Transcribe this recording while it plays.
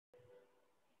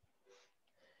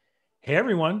Hey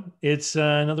everyone, it's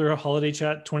another Holiday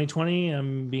Chat 2020.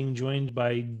 I'm being joined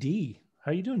by Dee.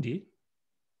 How you doing, Dee?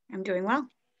 I'm doing well.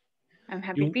 I'm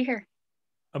happy to You, be here.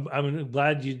 I'm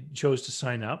glad you chose to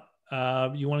sign up.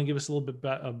 You want to give us a little bit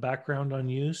of background on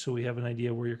you so we have an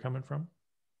idea where you're coming from?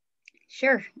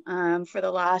 Sure. For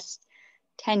the last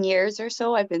 10 years or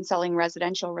so, I've been selling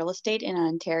residential real estate in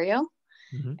Ontario,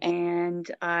 Hmm.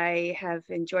 and I have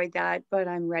enjoyed that, but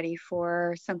I'm ready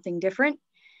for something different.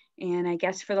 And I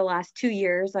guess for the last 2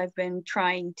 years, I've been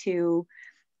trying to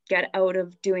get out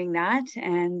of doing that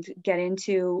and get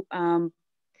into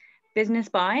business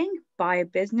buying, buy a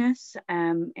business,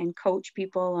 and coach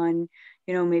people on,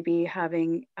 maybe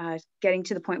having getting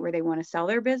to the point where they want to sell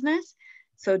their business.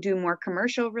 So do more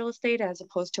commercial real estate as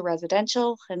opposed to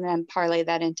residential, and then parlay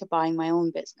that into buying my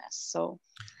own business. So,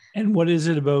 And what is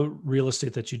it about real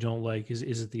estate that you don't like? Is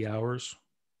it the hours?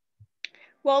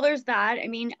 well, there's that. I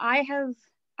mean, I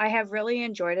have really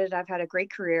enjoyed it. I've had a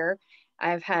great career.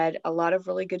 I've had a lot of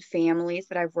really good families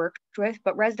that I've worked with,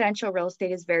 but residential real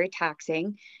estate is very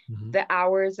taxing. Hmm. The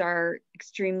hours are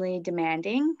extremely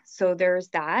demanding. So there's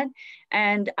that.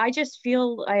 And I just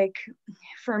feel like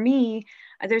for me,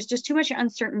 there's just too much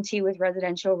uncertainty with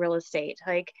residential real estate.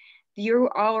 Like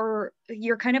you're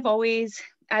kind of always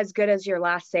as good as your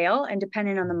last sale and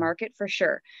dependent on the market for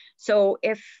sure. So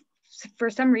if for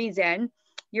some reason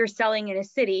you're selling in a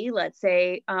city, let's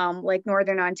say like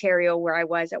Northern Ontario, where I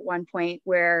was at one point,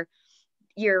 where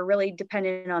you're really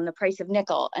dependent on the price of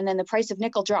nickel, and then the price of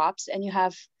nickel drops and you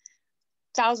have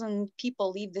 1,000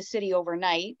 people leave the city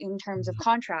overnight in terms of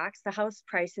contracts, the house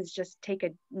prices just take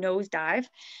a nosedive.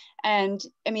 And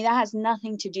I mean, that has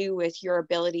nothing to do with your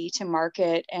ability to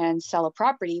market and sell a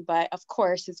property, but of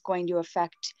course, it's going to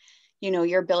affect,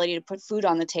 your ability to put food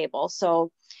on the table.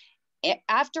 So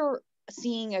after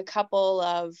seeing a couple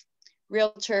of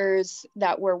realtors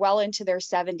that were well into their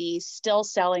 70s still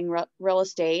selling real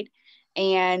estate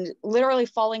and literally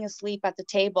falling asleep at the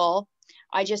table,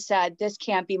 I just said, this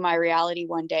can't be my reality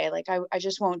one day. Like, I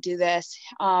just won't do this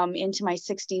into my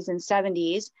 60s and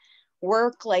 70s,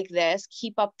 work like this,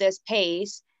 keep up this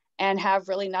pace, and have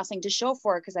really nothing to show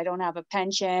for it because I don't have a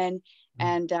pension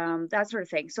and that sort of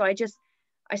thing. So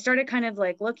I started kind of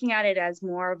like looking at it as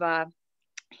more of a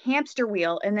hamster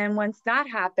wheel. And then once that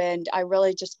happened, I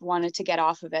really just wanted to get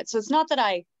off of it. So it's not that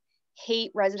I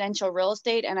hate residential real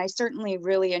estate, and I certainly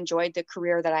really enjoyed the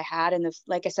career that I had and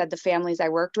like I said, the families I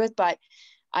worked with, but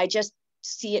I just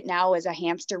see it now as a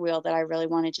hamster wheel that I really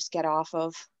want to just get off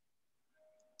of.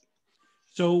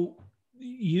 So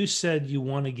you said you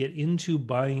want to get into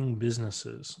buying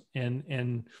businesses,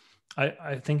 and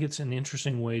I think it's an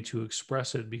interesting way to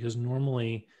express it because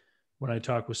normally when I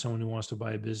talk with someone who wants to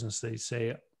buy a business, they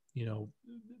say, you know,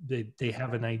 they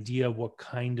have an idea of what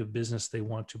kind of business they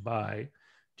want to buy.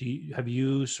 Have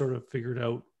you sort of figured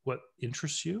out what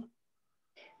interests you?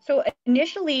 So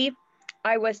initially,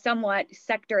 I was somewhat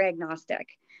sector agnostic.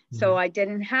 So Hmm. I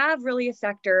didn't have really a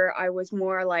sector. I was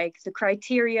more like the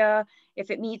criteria.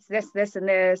 If it meets this, this, and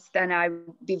this, then I'd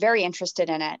be very interested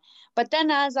in it. But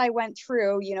then as I went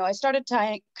through, I started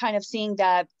to kind of seeing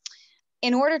that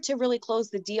in order to really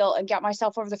close the deal and get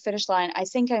myself over the finish line, I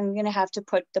think I'm going to have to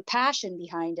put the passion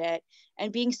behind it.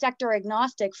 And being sector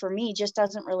agnostic for me just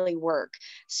doesn't really work.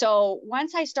 So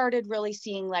once I started really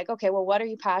seeing, like, okay, well, what are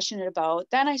you passionate about?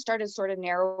 Then I started sort of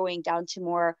narrowing down to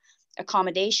more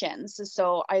accommodations.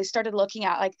 So I started looking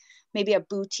at like maybe a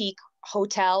boutique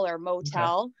hotel or Okay.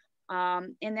 motel.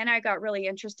 And then I got really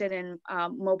interested in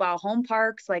mobile home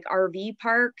parks, like RV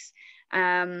parks.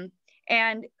 And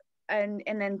and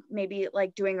then maybe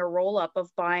like doing a roll up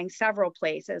of buying several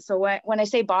places. So when I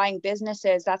say buying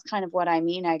businesses, that's kind of what I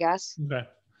mean, I guess. Okay.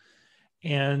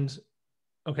 And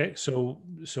okay, so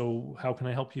how can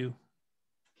I help you?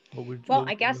 Well, What I would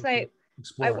you guess like to I,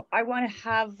 explore? I want to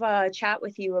have a chat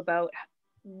with you about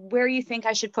where you think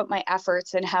I should put my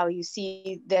efforts and how you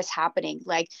see this happening.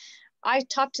 Like, I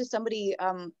talked to somebody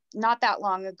not that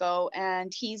long ago,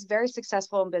 and he's very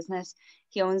successful in business.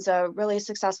 He owns a really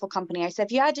successful company. I said,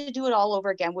 if you had to do it all over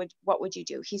again, what would you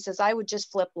do? He says, I would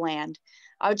just flip land.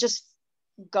 I would just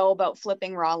go about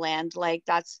flipping raw land. Like,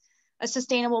 that's a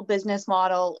sustainable business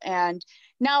model. And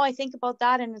now I think about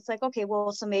that and it's like, okay,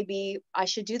 well, so maybe I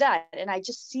should do that. And I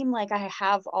just seem like I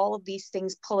have all of these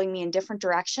things pulling me in different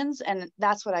directions. And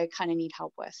that's what I kind of need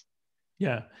help with.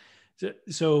 Yeah.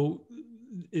 So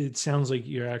it sounds like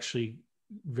you're actually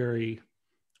very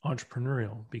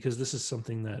entrepreneurial because this is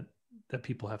something that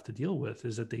people have to deal with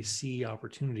is that they see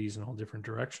opportunities in all different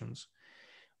directions.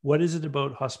 What is it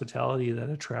about hospitality that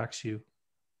attracts you?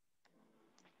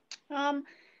 Um,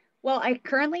 well, I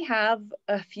currently have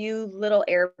a few little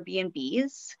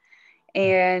Airbnbs,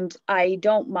 And I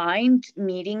don't mind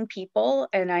meeting people,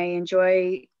 and I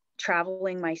enjoy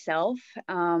traveling myself.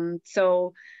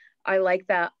 So I like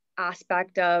that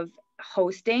aspect of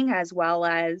hosting as well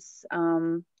as,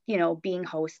 being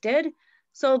hosted.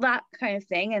 So that kind of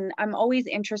thing. And I'm always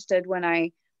interested when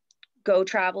I go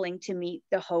traveling to meet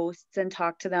the hosts and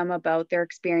talk to them about their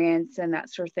experience and that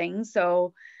sort of thing.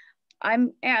 So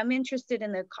I'm interested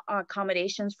in the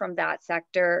accommodations from that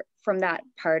sector, from that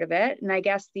part of it. And I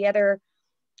guess the other,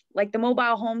 like the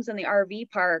mobile homes and the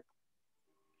RV park,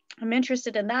 I'm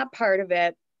interested in that part of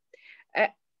it, uh,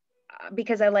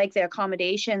 because I like the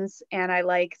accommodations and I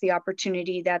like the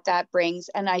opportunity that that brings.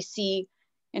 And I see,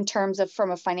 in terms of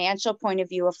from a financial point of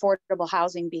view, affordable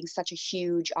housing being such a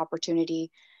huge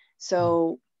opportunity.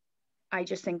 So I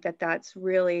just think that that's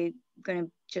really going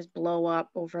to just blow up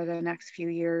over the next few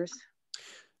years.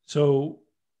 So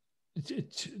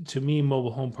to me,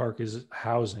 mobile home park is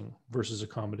housing versus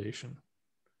accommodation.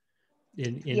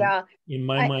 Yeah. In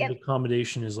my I, mind,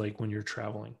 accommodation is like when you're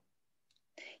traveling.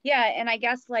 yeah. And I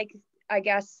guess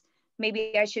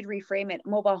maybe I should reframe it: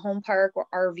 mobile home park or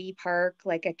RV park,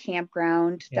 like a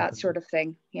campground, that Camping. sort of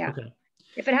thing. Yeah. Okay.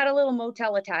 If it had a little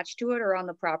motel attached to it or on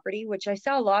the property, which I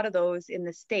saw a lot of those in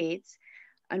the States,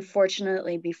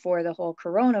 unfortunately, before the whole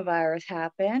coronavirus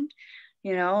happened,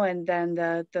 and then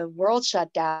the world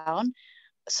shut down.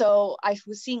 So I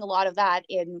was seeing a lot of that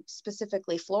in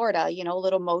specifically Florida,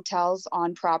 little motels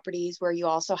on properties where you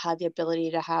also had the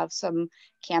ability to have some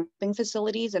camping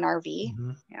facilities and RV.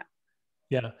 Mm-hmm. Yeah.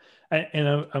 Yeah.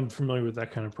 And I'm familiar with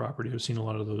that kind of property. I've seen a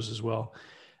lot of those as well.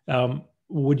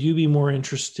 Would you be more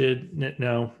interested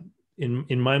now?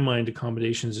 In my mind,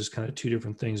 accommodations is kind of two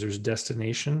different things. There's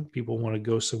destination. People want to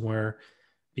go somewhere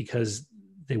because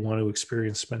they want to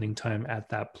experience spending time at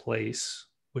that place,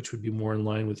 which would be more in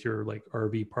line with your like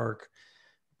RV park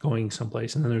going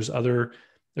someplace. And then there's other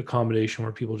accommodation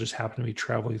where people just happen to be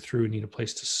traveling through and need a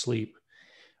place to sleep.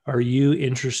 Are you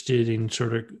interested in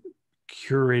sort of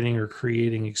curating or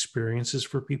creating experiences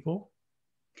for people?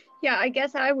 Yeah, I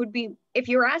guess I would be, if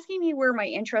you're asking me where my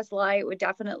interests lie, it would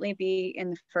definitely be in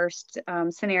the first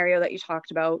scenario that you talked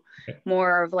about, Okay.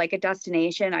 more of like a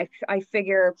destination. I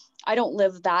figure I don't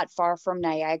live that far from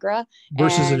Niagara,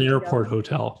 Versus an and airport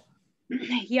hotel.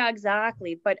 yeah,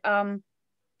 exactly. But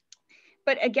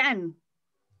again,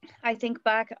 I think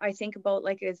about,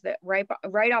 like, is the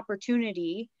right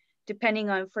opportunity,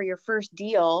 depending on for your first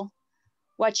deal.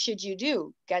 What should you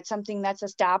do? Get something that's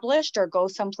established, or go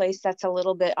someplace that's a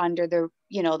little bit under the,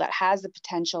 that has the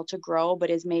potential to grow, but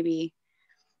is maybe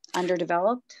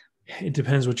underdeveloped? It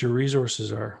depends what your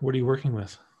resources are. What are you working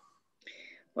with?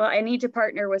 Well, I need to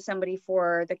partner with somebody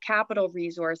for the capital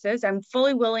resources. I'm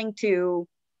fully willing to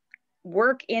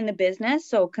work in the business.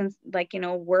 So,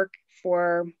 work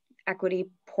for equity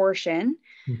portion.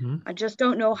 Mm-hmm. I just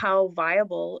don't know how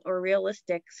viable or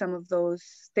realistic some of those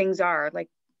things are. Like,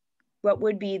 what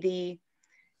would be the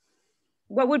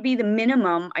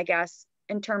minimum, I guess,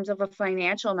 in terms of a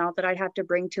financial amount that I'd have to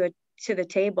bring to the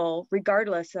table,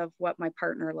 regardless of what my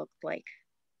partner looked like.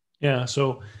 Yeah.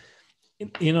 So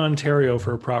in Ontario,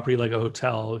 for a property like a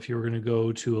hotel, if you were going to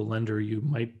go to a lender, you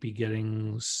might be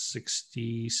getting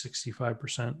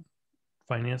 65%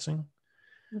 financing.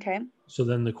 Okay. So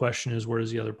then the question is, where does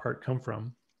the other part come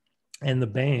from? And the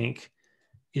bank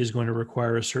is going to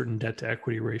require a certain debt to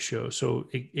equity ratio. So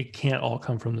it can't all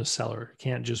come from the seller. It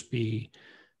can't just be,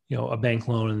 a bank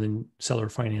loan and then seller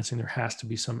financing. There has to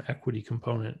be some equity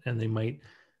component, and they might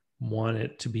want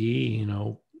it to be,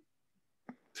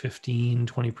 15,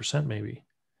 20% maybe.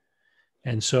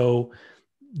 And so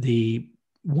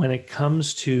when it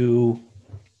comes to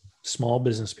small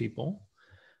business people,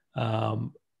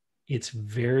 it's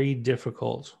very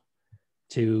difficult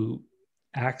to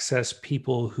access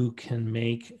people who can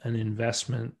make an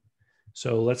investment.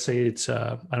 So let's say it's,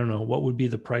 I don't know, what would be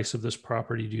the price of this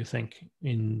property, do you think,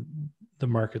 in the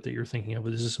market that you're thinking of?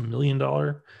 Is this $1 million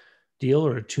deal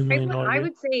or a $2 million deal?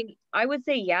 I would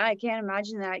say, yeah, I can't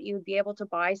imagine that you would be able to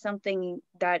buy something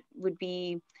that would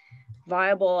be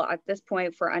viable at this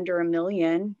point for under $1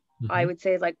 million. I Mm-hmm. would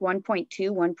say like 1.2,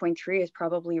 1.3 is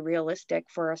probably realistic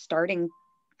for a starting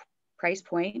price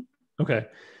point. Okay.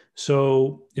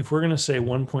 So if we're going to say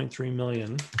 1.3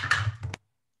 million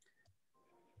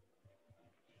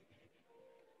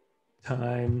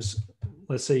times,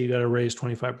 let's say you got to raise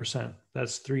 25%,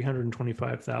 that's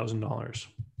 $325,000.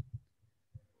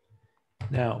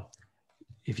 Now,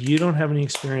 if you don't have any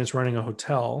experience running a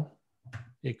hotel,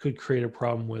 it could create a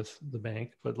problem with the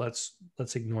bank, but let's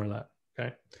ignore that.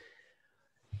 Okay.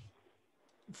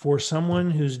 For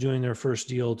someone who's doing their first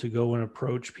deal to go and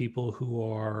approach people who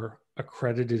are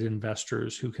accredited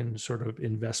investors who can sort of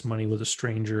invest money with a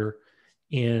stranger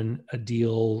in a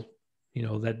deal, you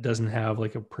know, that doesn't have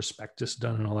like a prospectus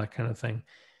done and all that kind of thing.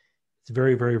 It's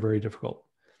very, very, very difficult.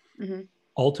 Mm-hmm.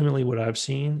 Ultimately, what I've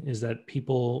seen is that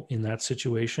people in that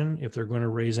situation, if they're going to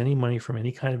raise any money from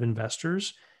any kind of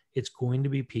investors, it's going to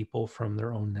be people from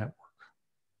their own network.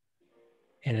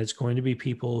 And it's going to be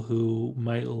people who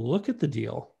might look at the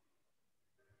deal,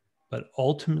 but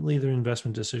ultimately their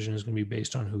investment decision is going to be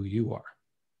based on who you are.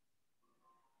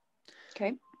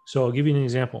 Okay. So I'll give you an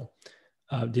example.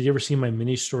 Did you ever see my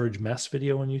mini storage mess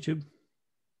video on YouTube?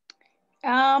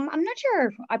 I'm not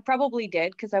sure. I probably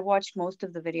did because I've watched most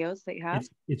of the videos that you have.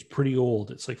 It's pretty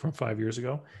old. It's like from 5 years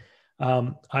ago.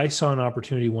 I saw an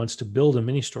opportunity once to build a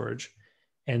mini storage.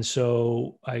 And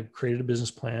so I created a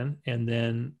business plan, and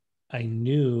then I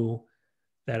knew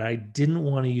that I didn't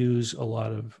want to use a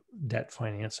lot of debt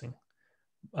financing.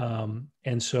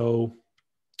 And so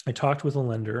I talked with a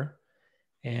lender,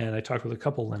 and I talked with a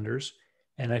couple lenders,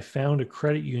 and I found a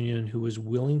credit union who was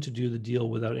willing to do the deal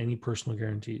without any personal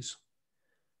guarantees,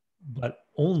 but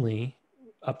only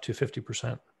up to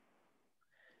 50%.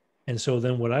 And so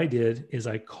then what I did is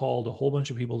I called a whole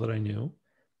bunch of people that I knew,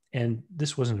 and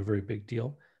this wasn't a very big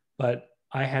deal, but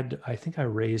I think I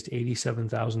raised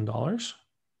 $87,000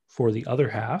 for the other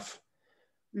half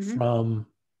from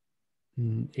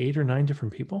 8 or 9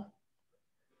 different people.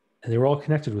 And they were all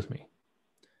connected with me.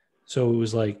 So it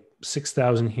was like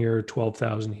 6,000 here,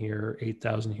 12,000 here,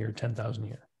 8,000 here, 10,000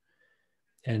 here.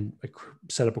 And I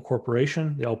set up a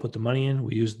corporation. They all put the money in.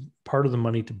 We used part of the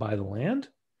money to buy the land.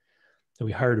 Then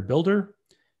we hired a builder.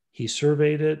 He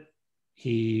surveyed it.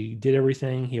 He did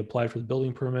everything. He applied for the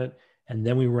building permit. And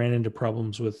then we ran into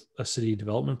problems with a city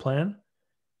development plan.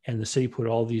 And the city put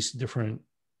all these different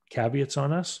caveats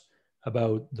on us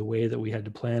about the way that we had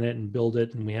to plan it and build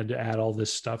it. And we had to add all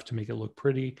this stuff to make it look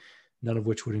pretty, none of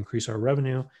which would increase our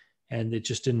revenue. And it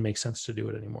just didn't make sense to do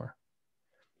it anymore.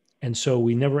 And so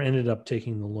we never ended up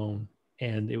taking the loan.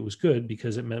 And it was good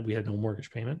because it meant we had no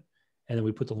mortgage payment. And then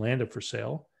we put the land up for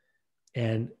sale.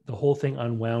 And the whole thing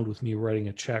unwound with me writing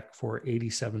a check for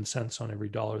 87 cents on every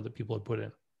dollar that people had put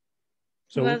in.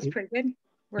 So well, that's pretty good. It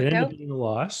Worked ended out. up being a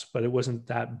loss, but it wasn't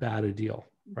that bad a deal,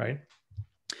 right?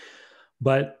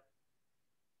 But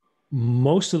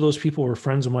most of those people were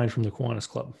friends of mine from the Kiwanis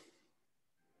Club.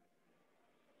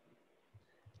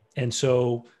 And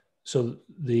so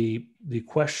the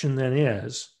question then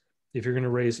is, if you're going to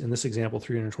raise, in this example,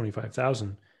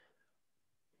 325,000,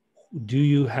 do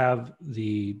you have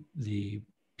the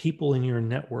people in your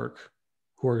network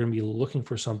who are going to be looking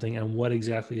for something, and what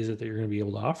exactly is it that you're going to be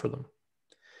able to offer them?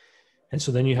 And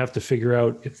so then you have to figure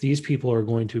out if these people are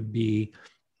going to be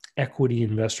equity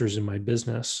investors in my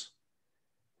business.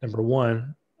 Number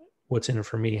one, what's in it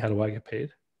for me? How do I get paid?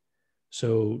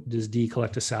 So does Dee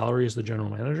collect a salary as the general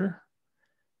manager?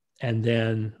 And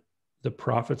then the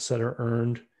profits that are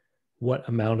earned, what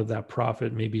amount of that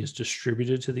profit maybe is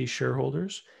distributed to these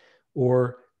shareholders?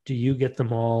 Or do you get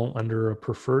them all under a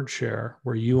preferred share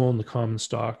where you own the common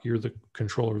stock, you're the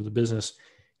controller of the business,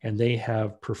 and they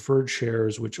have preferred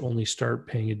shares which only start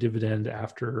paying a dividend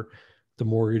after the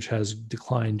mortgage has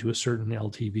declined to a certain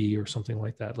LTV or something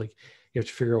like that? Like, you have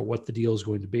to figure out what the deal is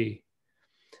going to be.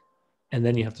 And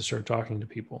then you have to start talking to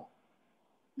people.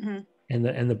 Mm-hmm.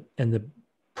 And the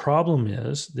problem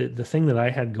is that the thing that I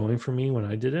had going for me when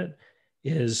I did it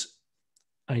is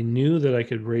I knew that I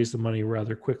could raise the money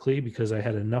rather quickly because I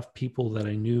had enough people that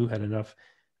I knew had enough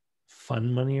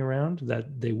fund money around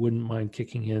that they wouldn't mind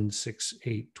kicking in 6,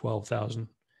 8, 12,000.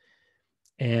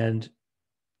 And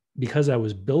because I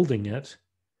was building it,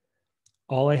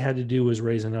 all I had to do was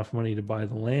raise enough money to buy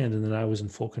the land, and then I was in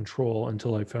full control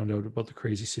until I found out about the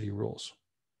crazy city rules,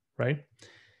 right?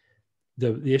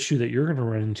 The issue that you're going to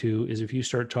run into is if you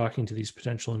start talking to these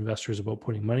potential investors about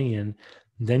putting money in,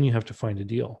 then you have to find a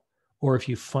deal. Or if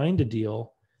you find a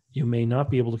deal, you may not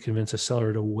be able to convince a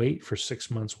seller to wait for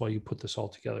 6 months while you put this all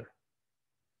together.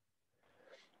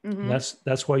 Mm-hmm.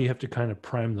 That's why you have to kind of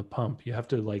prime the pump. You have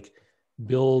to like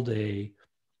build a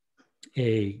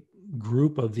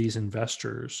group of these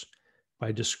investors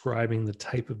by describing the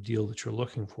type of deal that you're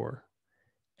looking for.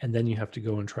 And then you have to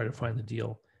go and try to find the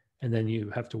deal. And then you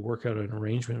have to work out an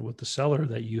arrangement with the seller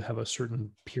that you have a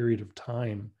certain period of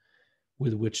time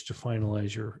with which to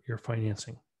finalize your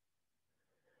financing.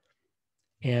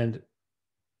 And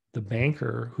the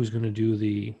banker who's going to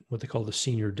do what they call the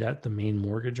senior debt, the main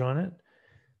mortgage on it,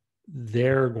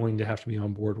 they're going to have to be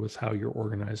on board with how you're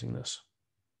organizing this.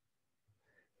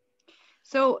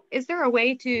 So is there a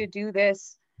way to do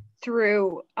this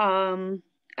through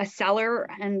a seller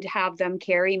and have them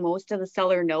carry most of the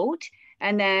seller note?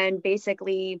 And then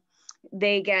basically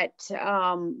they get,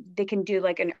 they can do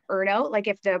like an earn out. Like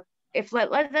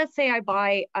let's say I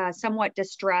buy a somewhat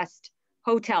distressed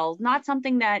hotel, not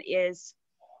something that is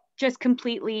just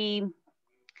completely,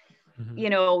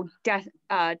 death,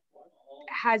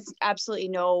 has absolutely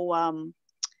no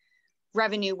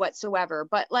revenue whatsoever.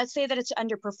 But let's say that it's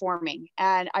underperforming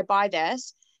and I buy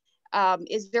this.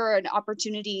 Is there an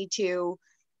opportunity to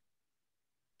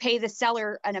pay the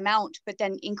seller an amount, but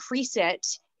then increase it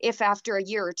if after a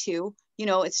year or two,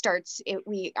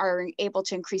 we are able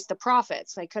to increase the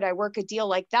profits? Like, could I work a deal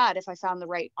like that if I found the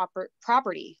right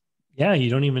property? Yeah, you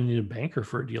don't even need a banker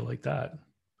for a deal like that.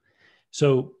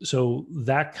 So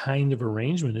that kind of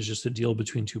arrangement is just a deal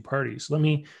between two parties. Let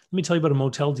me tell you about a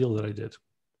motel deal that I did.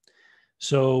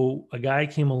 So a guy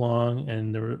came along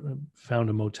and found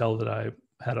a motel that I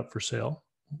had up for sale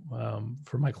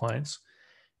for my clients,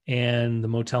 and the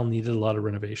motel needed a lot of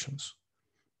renovations.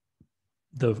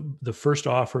 The first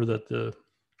offer and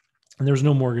there was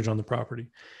no mortgage on the property.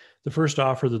 The first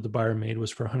offer that the buyer made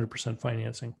was for 100%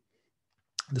 financing.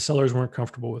 The sellers weren't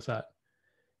comfortable with that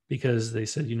because they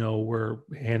said, we're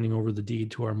handing over the deed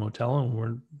to our motel and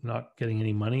we're not getting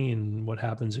any money. And what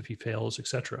happens if he fails,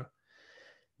 etc.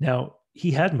 Now,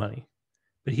 he had money,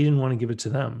 but he didn't want to give it to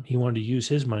them. He wanted to use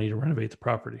his money to renovate the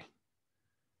property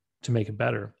to make it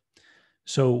better.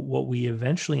 So what we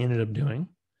eventually ended up doing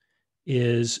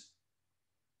is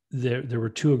there were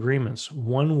two agreements.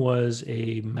 One was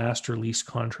a master lease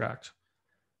contract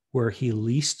where he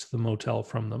leased the motel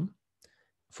from them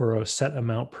for a set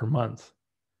amount per month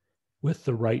with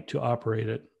the right to operate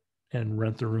it and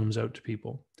rent the rooms out to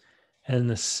people. And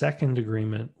the second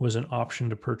agreement was an option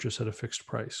to purchase at a fixed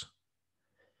price.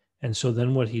 And so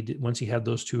then what he did, once he had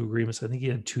those two agreements, I think he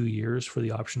had 2 years for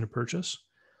the option to purchase.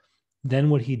 Then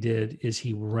what he did is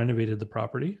he renovated the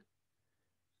property,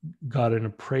 got an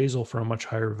appraisal for a much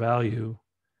higher value,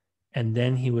 and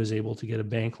then he was able to get a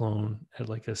bank loan at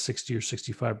like a 60 or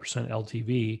 65%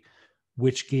 LTV,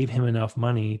 which gave him enough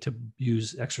money to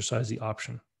exercise the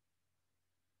option.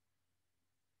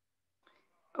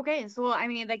 Okay, so I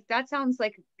mean, like that sounds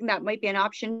like that might be an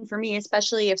option for me,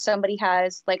 especially if somebody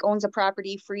owns a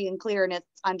property free and clear and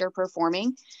it's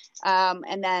underperforming,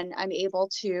 and then I'm able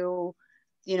to,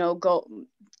 go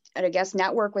and I guess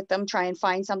network with them, try and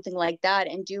find something like that,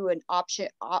 and do an option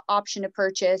to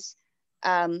purchase,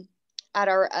 at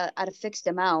a fixed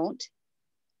amount.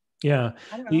 Yeah,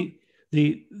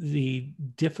 the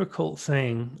difficult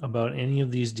thing about any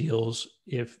of these deals,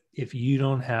 if you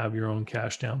don't have your own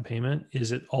cash down payment,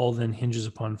 is it all then hinges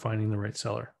upon finding the right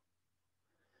seller.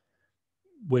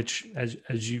 Which, as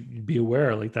you'd be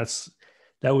aware, like that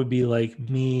would be like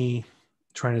me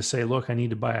trying to say, look, I need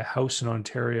to buy a house in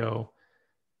Ontario,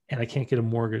 and I can't get a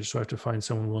mortgage, so I have to find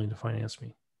someone willing to finance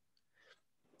me.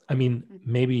 I mean,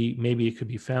 maybe it could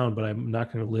be found, but I'm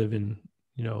not going to live in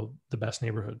the best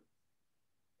neighborhood.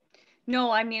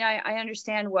 No, I mean, I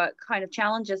understand what kind of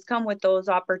challenges come with those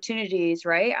opportunities,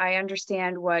 right? I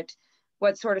understand what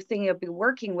sort of thing you'll be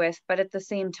working with, but at the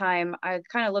same time, I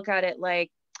kind of look at it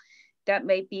like that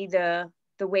might be the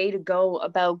way to go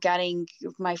about getting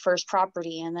my first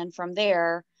property, and then from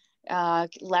there,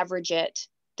 leverage it.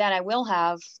 Then I will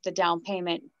have the down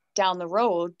payment down the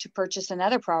road to purchase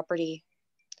another property.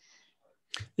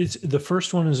 It's the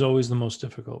first one is always the most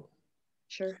difficult.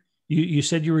 Sure. You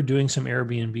said you were doing some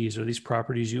Airbnbs. Are these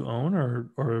properties you own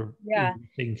or yeah?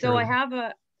 So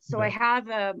I have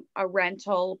a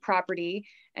rental property,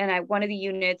 and one of the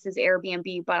units is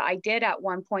Airbnb, but I did at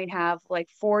one point have like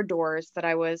 4 doors that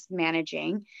I was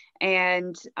managing,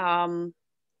 and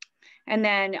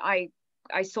then I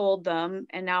sold them,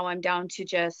 and now I'm down to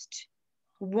just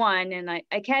one, and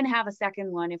I can have a second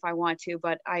one if I want to,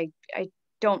 but I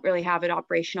don't really have it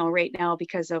operational right now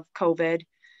because of COVID.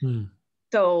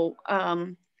 So,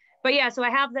 but yeah, so I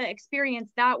have the experience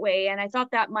that way, and I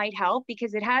thought that might help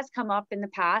because it has come up in the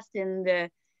past in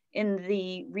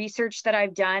the research that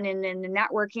I've done and in the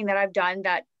networking that I've done,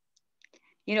 that,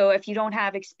 if you don't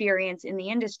have experience in the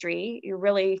industry, you're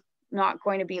really not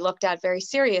going to be looked at very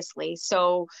seriously.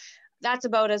 So that's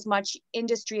about as much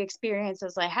industry experience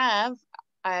as I have.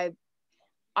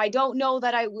 I don't know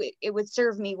that it would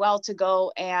serve me well to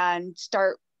go and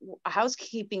start a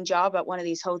housekeeping job at one of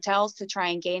these hotels to try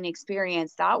and gain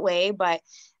experience that way. But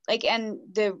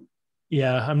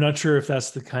yeah, I'm not sure if that's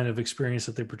the kind of experience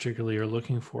that they particularly are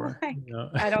looking for.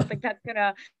 I don't think that's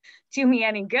gonna do me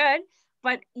any good.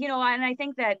 But and I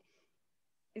think that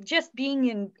just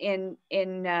being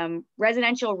in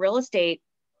residential real estate,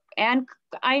 and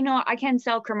I know I can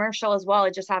sell commercial as well,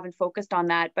 I just haven't focused on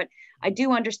that, but I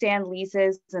do understand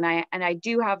leases, and I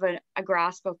do have a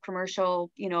grasp of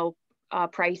commercial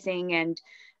pricing, and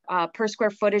per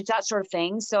square footage, that sort of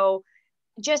thing. So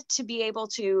just to be able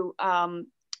to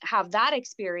have that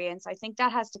experience, I think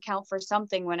that has to count for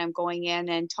something when I'm going in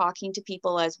and talking to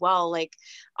people as well. Like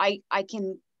I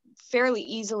can fairly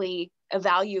easily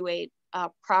evaluate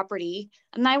property.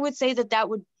 And I would say that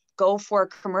would go for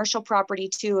commercial property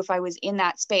too, if I was in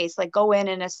that space, like go in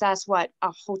and assess what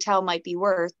a hotel might be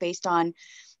worth based on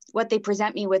what they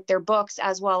present me with their books,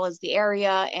 as well as the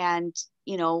area and,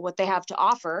 you know, what they have to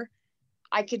offer.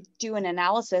 I could do an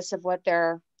analysis of what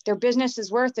their business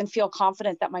is worth and feel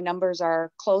confident that my numbers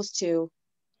are close to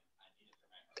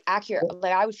accurate.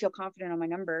 Like I would feel confident on my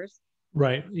numbers.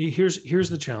 Right. Here's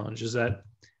the challenge is that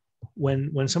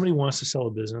when somebody wants to sell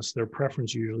a business, their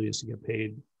preference usually is to get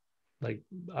paid. Like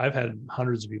I've had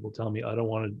hundreds of people tell me, I don't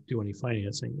want to do any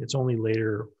financing. It's only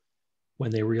later when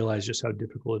they realize just how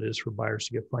difficult it is for buyers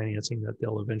to get financing that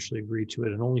they'll eventually agree to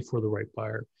it, and only for the right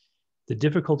buyer. The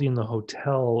difficulty in the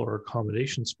hotel or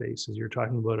accommodation space is you're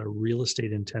talking about a real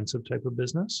estate intensive type of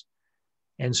business.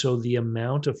 And so the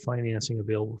amount of financing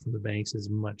available from the banks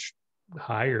is much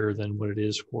higher than what it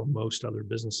is for most other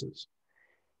businesses.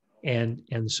 And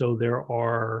so there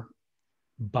are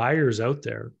buyers out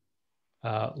there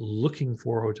looking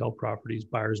for hotel properties,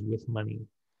 buyers with money.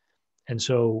 And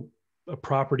so a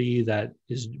property that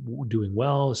is doing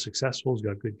well, is successful, has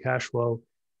got good cash flow,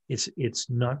 it's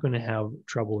not going to have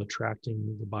trouble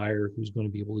attracting the buyer who's going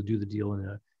to be able to do the deal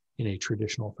in a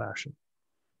traditional fashion,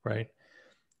 right?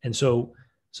 And so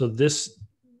this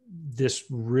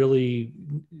really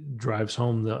drives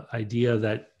home the idea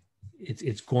that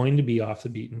it's going to be off the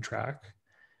beaten track.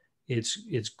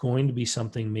 It's going to be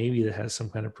something maybe that has some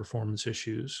kind of performance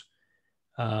issues.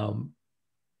 Have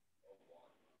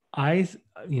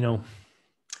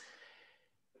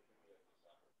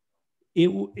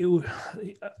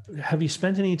you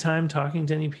spent any time talking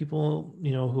to any people,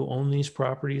 who own these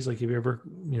properties? Like, have you ever,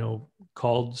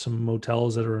 called some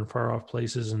motels that are in far off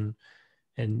places and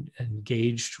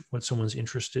gauged what someone's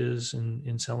interest is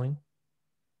in selling?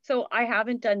 So I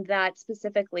haven't done that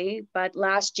specifically, but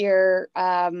last year,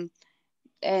 before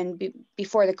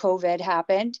the COVID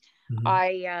happened, mm-hmm.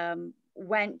 I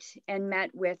went and met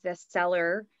with a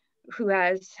seller who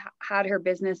has had her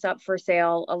business up for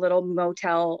sale, a little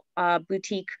motel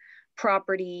boutique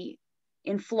property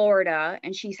in Florida,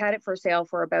 and she's had it for sale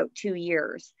for about 2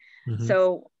 years. Mm-hmm.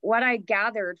 So what I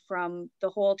gathered from the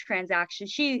whole transaction,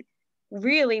 she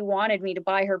really wanted me to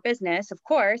buy her business, of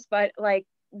course, but like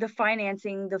the funding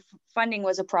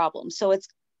was a problem. So it's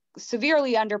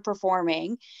severely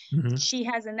underperforming. Mm-hmm. She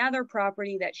has another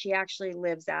property that she actually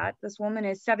lives at. This woman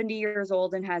is 70 years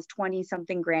old and has 20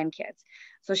 something grandkids.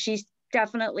 So she's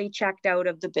definitely checked out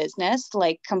of the business,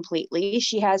 like completely.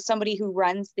 She has somebody who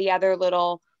runs the other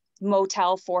little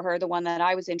motel for her, the one that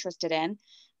I was interested in.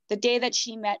 The day that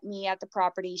she met me at the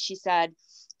property, she said,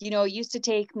 it used to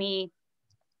take me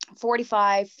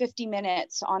 45, 50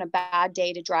 minutes on a bad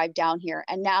day to drive down here.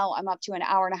 And now I'm up to an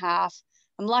hour and a half.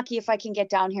 I'm lucky if I can get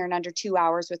down here in under 2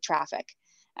 hours with traffic.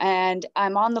 And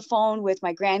I'm on the phone with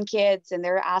my grandkids and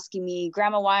they're asking me,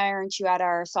 Grandma, why aren't you at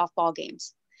our softball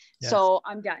games? Yes. So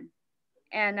I'm done.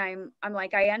 And I'm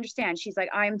like, I understand. She's like,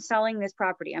 I'm selling this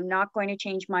property. I'm not going to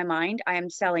change my mind. I am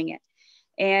selling it.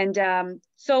 And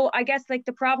so I guess like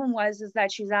the problem is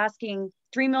that she's asking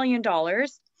 $3 million.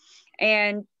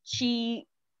 And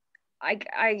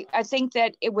I think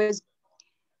that it was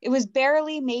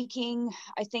barely making,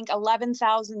 I think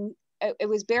it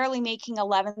was barely making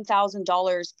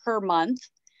 $11,000 per month.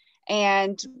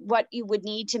 And what you would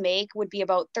need to make would be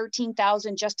about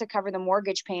 $13,000 just to cover the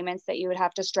mortgage payments that you would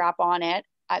have to strap on it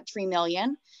at $3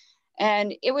 million.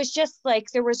 And it was just like,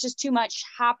 there was just too much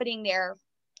happening there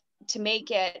to make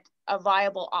it a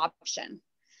viable option.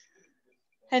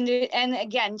 And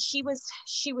again, she was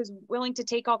willing to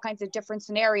take all kinds of different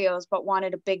scenarios, but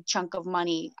wanted a big chunk of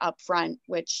money up front,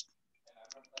 which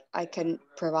I couldn't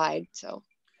provide. So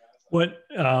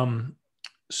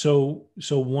so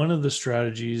one of the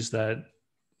strategies that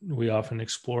we often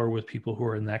explore with people who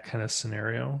are in that kind of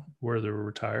scenario where they're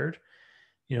retired,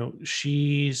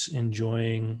 she's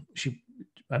enjoying,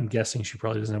 I'm guessing she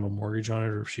probably doesn't have a mortgage on it,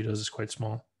 or if she does, it's quite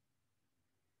small.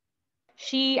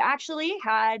 She actually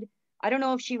had, I don't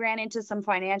know if she ran into some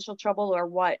financial trouble or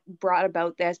what brought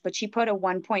about this, but she put a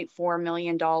 $1.4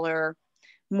 million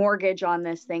mortgage on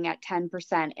this thing at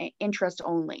 10% interest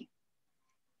only.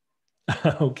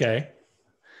 Okay.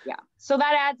 Yeah. So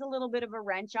that adds a little bit of a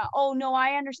wrench. Oh, no,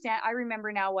 I understand. I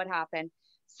remember now what happened.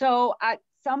 So at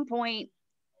some point,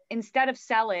 instead of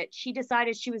sell it, she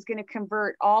decided she was going to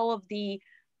convert all of the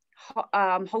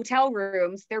hotel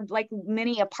rooms. They're like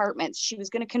mini apartments. She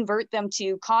was going to convert them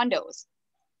to condos.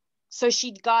 So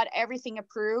she got everything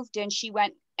approved, and she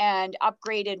went and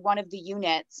upgraded one of the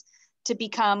units to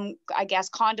become, I guess,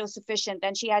 condo sufficient.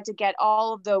 Then she had to get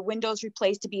all of the windows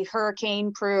replaced to be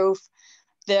hurricane proof.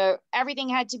 Everything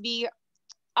had to be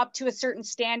up to a certain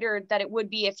standard that it would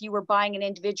be if you were buying an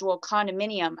individual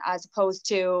condominium, as opposed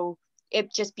to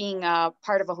it just being a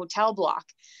part of a hotel block.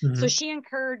 Mm-hmm. So she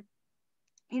incurred,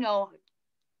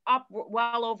 up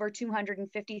well over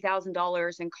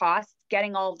 $250,000 in costs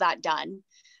getting all of that done.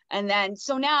 And then,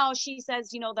 so now she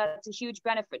says, that's a huge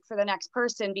benefit for the next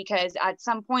person, because at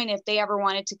some point, if they ever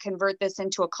wanted to convert this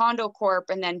into a condo corp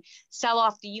and then sell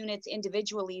off the units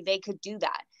individually, they could do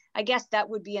that. I guess that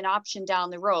would be an option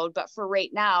down the road. But for right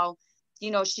now,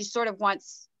 she sort of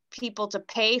wants people to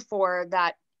pay for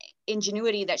that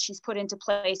ingenuity that she's put into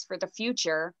place for the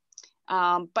future.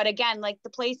 But again, like, the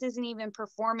place isn't even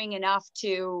performing enough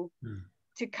to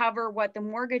cover what the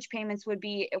mortgage payments would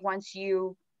be once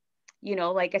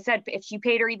like I said, if you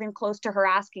paid her even close to her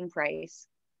asking price.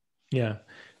 Yeah.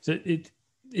 So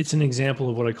it's an example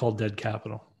of what I call dead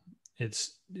capital.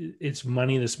 It's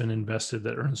money that's been invested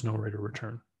that earns no rate of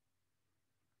return.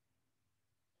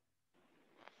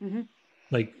 Mm-hmm.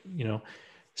 Like,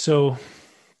 so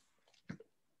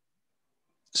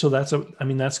that's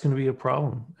that's going to be a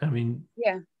problem.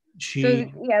 Yeah. So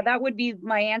yeah, that would be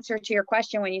my answer to your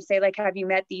question when you say, like, have you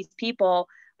met these people?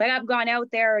 Like, I've gone out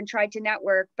there and tried to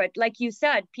network, but like you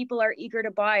said, people are eager to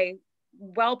buy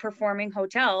well-performing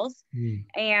hotels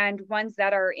and ones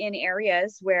that are in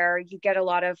areas where you get a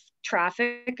lot of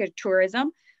traffic or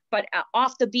tourism. But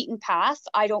off the beaten path,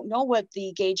 I don't know what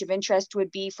the gauge of interest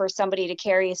would be for somebody to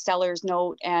carry a seller's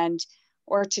note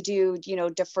or to do, a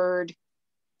deferred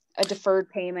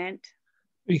payment.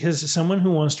 Because someone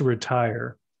who wants to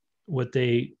retire, what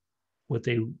they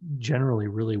generally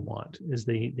really want is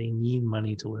they need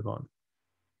money to live on.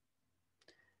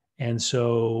 And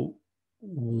so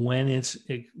when it's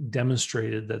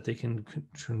demonstrated that they can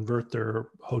convert their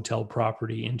hotel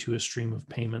property into a stream of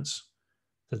payments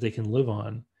that they can live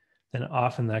on, then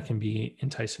often that can be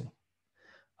enticing.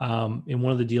 In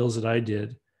one of the deals that I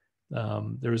did,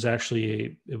 there was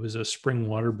actually it was a spring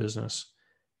water business,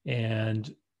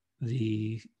 and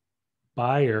the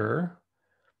buyer,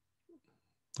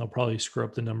 I'll probably screw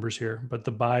up the numbers here, but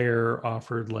the buyer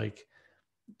offered like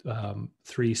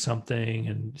 3 something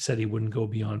and said he wouldn't go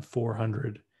beyond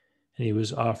 400. And he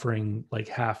was offering like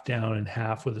half down and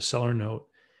half with a seller note.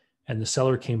 And the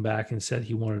seller came back and said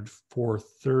he wanted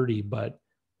 430, but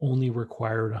only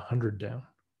required 100 down.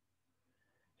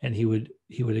 And he would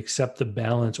accept the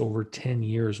balance over 10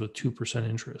 years with 2%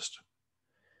 interest.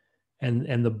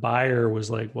 And the buyer was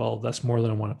like, well, that's more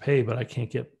than I want to pay, but I can't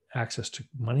get access to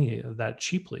money that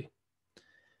cheaply.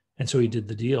 And so he did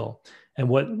the deal. And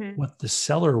what the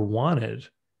seller wanted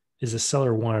is the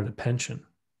seller wanted a pension.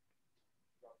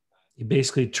 He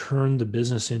basically turned the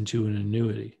business into an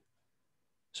annuity.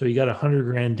 So he got 100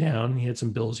 grand down. He had some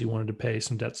bills he wanted to pay,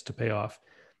 some debts to pay off,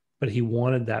 but he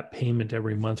wanted that payment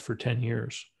every month for 10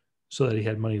 years so that he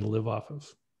had money to live off of.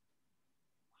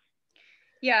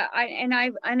 Yeah.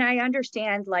 I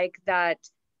understand like that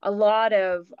a lot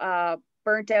of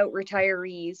burnt out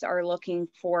retirees are looking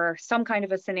for some kind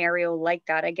of a scenario like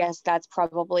that. I guess that's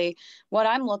probably what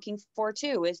I'm looking for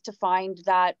too, is to find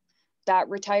that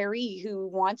retiree who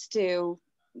wants to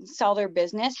sell their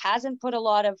business, hasn't put a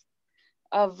lot of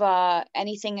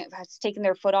anything, has taken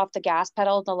their foot off the gas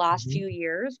pedal the last few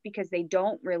years, because they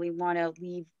don't really want to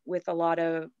leave with a lot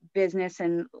of business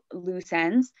and loose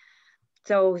ends.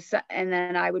 So, and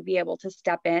then I would be able to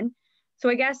step in. So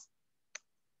I guess,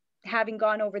 having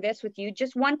gone over this with you,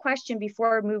 just one question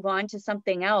before I move on to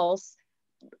something else.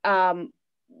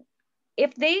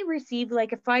 If they received,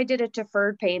 like if I did a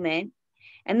deferred payment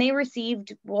and they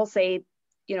received, we'll say,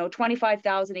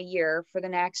 $25,000 a year for the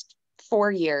next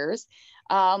 4 years,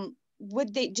 do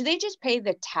they just pay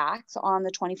the tax on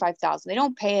the $25,000? They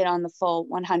don't pay it on the full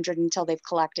 100 until they've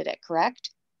collected it,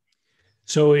 correct?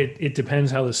 So it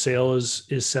depends how the sale is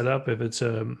set up. If it's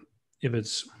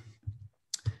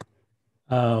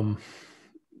an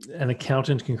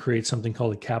accountant can create something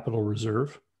called a capital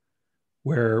reserve,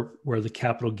 where the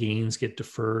capital gains get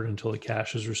deferred until the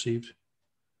cash is received.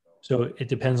 So it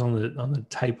depends on the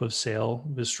type of sale.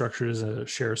 If it's structured as a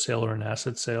share sale or an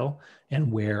asset sale, and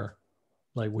where,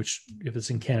 like which, if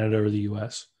it's in Canada or the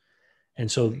US. And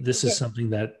so this is something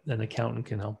that an accountant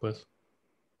can help with.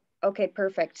 Okay,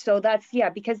 perfect. So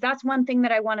because that's one thing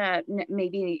that I want to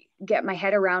maybe get my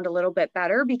head around a little bit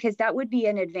better, because that would be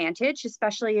an advantage,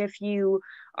 especially if you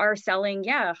are selling,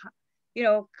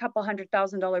 a couple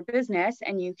 $100,000 business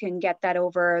and you can get that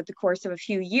over the course of a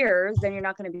few years, then you're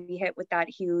not going to be hit with that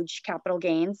huge capital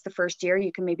gains the first year.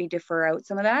 You can maybe defer out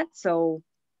some of that. So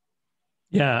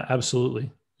yeah,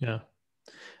 absolutely. Yeah.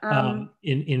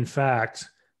 In fact,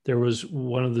 there was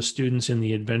one of the students in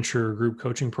the adventure group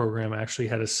coaching program actually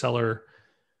had a seller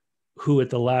who at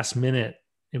the last minute,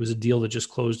 it was a deal that just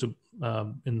closed in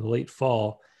the late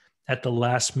fall, at the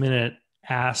last minute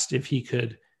asked if he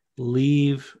could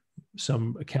leave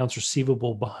some accounts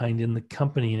receivable behind in the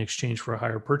company in exchange for a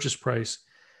higher purchase price,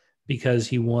 because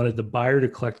he wanted the buyer to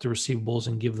collect the receivables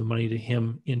and give the money to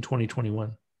him in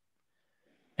 2021.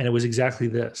 And it was exactly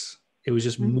this. It was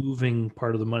just moving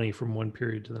part of the money from one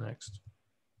period to the next.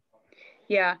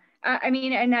 Yeah. I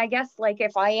mean, and I guess like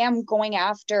if I am going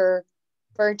after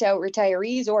burnt out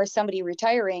retirees or somebody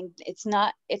retiring, it's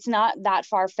not that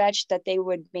far-fetched that they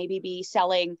would maybe be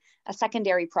selling a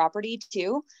secondary property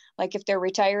too. Like if they're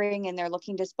retiring and they're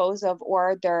looking to dispose of,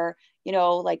 or they're,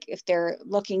 like if they're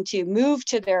looking to move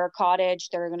to their cottage,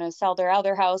 they're going to sell their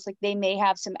other house. Like they may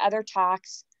have some other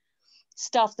tax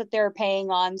stuff that they're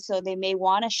paying on. So they may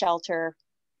want to shelter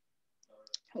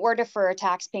or defer a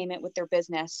tax payment with their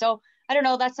business. So I don't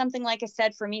know, that's something, like I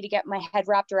said, for me to get my head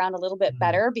wrapped around a little bit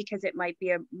better, because it might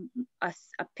be a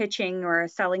pitching or a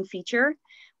selling feature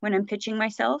when I'm pitching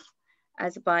myself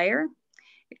as a buyer.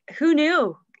 Who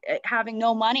knew having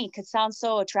no money could sound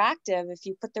so attractive if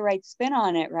you put the right spin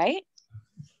on it, right?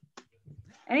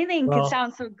 Anything could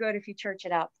sound so good if you church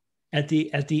it up. At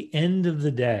the end of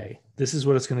the day, this is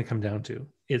what it's going to come down to.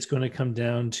 It's going to come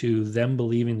down to them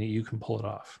believing that you can pull it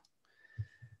off,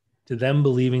 to them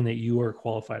believing that you are a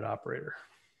qualified operator.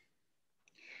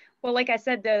 Well, like I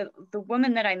said, the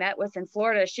woman that I met with in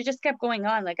Florida, she just kept going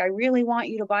on. Like, I really want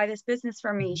you to buy this business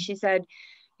from me. She said,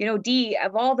 Dee,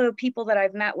 of all the people that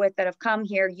I've met with that have come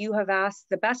here, you have asked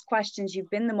the best questions.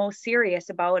 You've been the most serious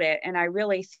about it. And I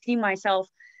really see myself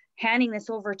handing this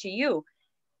over to you.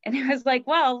 And it was like,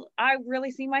 well, I really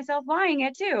see myself buying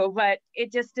it too, but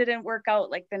it just didn't work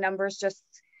out. Like the numbers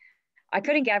I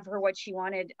couldn't give her what she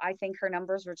wanted. I think her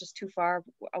numbers were just too far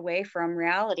away from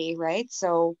reality, right?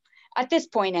 So at this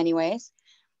point anyways.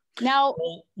 Now,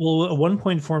 well, a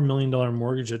 $1.4 million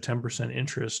mortgage at 10%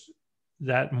 interest,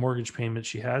 that mortgage payment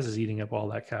she has is eating up all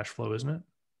that cash flow, isn't it?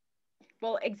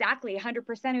 Well, exactly. 100%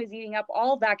 was eating up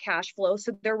all that cash flow.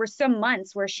 So there were some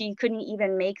months where she couldn't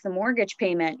even make the mortgage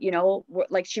payment,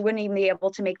 like she wouldn't even be able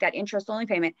to make that interest only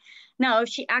payment. Now, if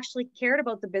she actually cared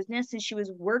about the business and she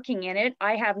was working in it,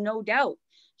 I have no doubt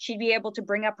she'd be able to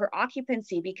bring up her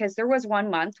occupancy, because there was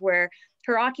one month where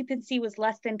her occupancy was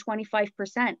less than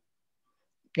 25%.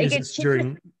 Is this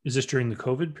during the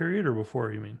COVID period or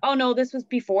before, you mean? Oh no, this was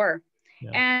before. Yeah.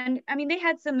 And I mean, they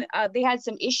had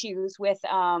some issues with,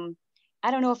 I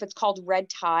don't know if it's called red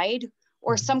tide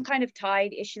or some kind of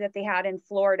tide issue that they had in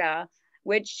Florida,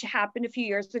 which happened a few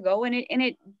years ago. And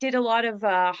it did a lot of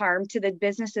harm to the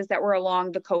businesses that were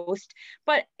along the coast.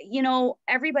 But,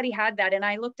 everybody had that. And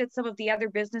I looked at some of the other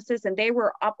businesses and they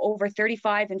were up over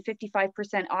 35 and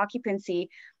 55% occupancy,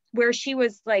 where she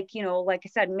was like, like I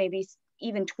said, maybe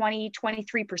even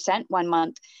 23% one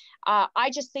month. I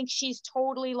just think she's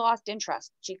totally lost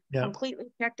interest. She completely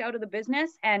checked out of the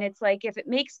business. And it's like, if it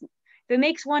makes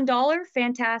 $1,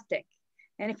 fantastic.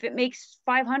 And if it makes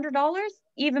 $500,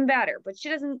 even better. But she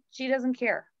doesn't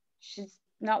care. She's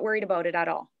not worried about it at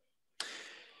all.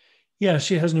 Yeah,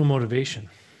 she has no motivation.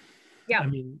 Yeah. I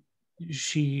mean,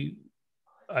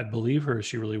 I believe her,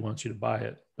 she really wants you to buy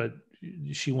it, but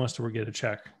she wants to get a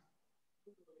check.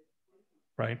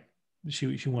 Right? She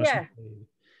wants to pay.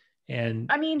 And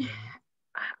I mean,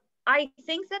 I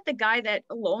think that the guy that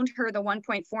loaned her the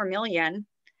 1.4 million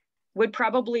would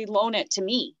probably loan it to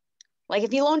me. Like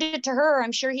if he loaned it to her,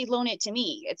 I'm sure he'd loan it to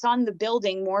me. It's on the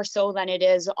building more so than it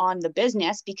is on the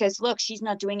business, because look, she's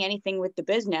not doing anything with the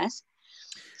business.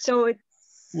 So it's,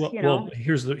 well,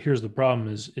 here's the problem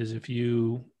is if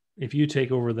you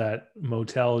take over that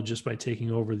motel just by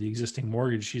taking over the existing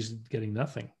mortgage, she's getting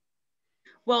nothing.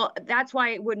 Well, that's why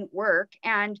it wouldn't work.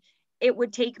 And it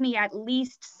would take me at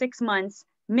least 6 months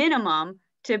minimum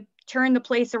to turn the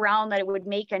place around that it would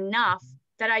make enough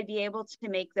that I'd be able to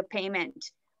make the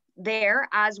payment there,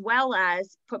 as well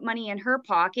as put money in her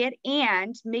pocket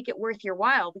and make it worth your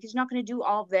while, because you're not going to do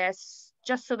all this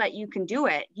just so that you can do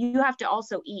it. You have to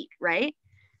also eat, right?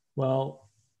 Well,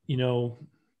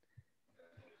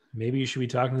 maybe you should be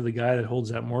talking to the guy that holds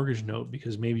that mortgage note,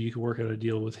 because maybe you could work out a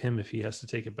deal with him if he has to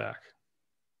take it back.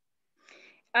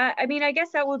 I mean, I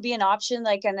guess that would be an option.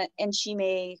 Like, and she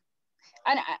may,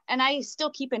 and I still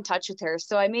keep in touch with her,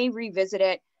 so I may revisit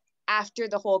it after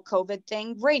the whole COVID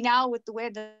thing. Right now, with the way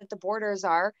that the borders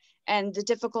are and the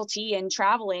difficulty in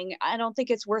traveling, I don't think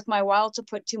it's worth my while to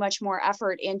put too much more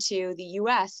effort into the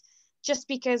US, just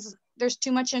because there's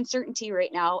too much uncertainty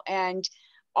right now. And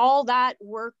all that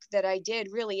work that I did,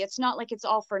 really, it's not like it's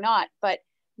all for naught, but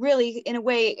really, in a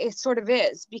way, it sort of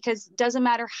is, because it doesn't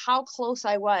matter how close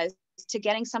I was to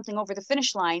getting something over the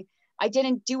finish line, I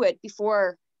didn't do it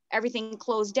before everything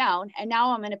closed down. And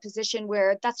now I'm in a position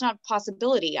where that's not a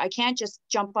possibility. I can't just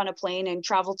jump on a plane and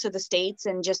travel to the States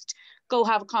and just go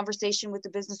have a conversation with the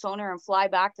business owner and fly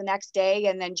back the next day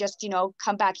and then just,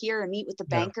 come back here and meet with the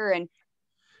banker. And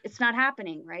it's not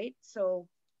happening, right? So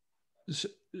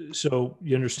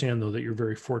you understand, though, that you're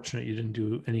very fortunate you didn't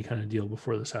do any kind of deal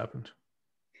before this happened.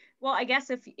 Well, I guess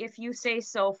if you say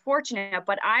so, fortunate,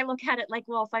 but I look at it like,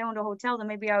 well, if I owned a hotel, then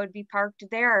maybe I would be parked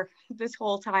there this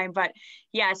whole time. But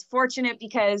yes, fortunate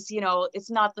because,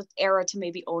 it's not the era to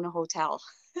maybe own a hotel.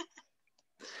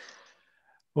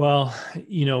 Well,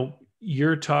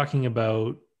 you're talking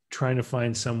about trying to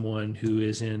find someone who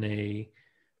is in a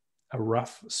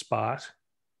rough spot,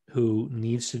 who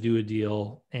needs to do a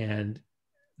deal, and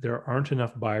there aren't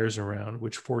enough buyers around,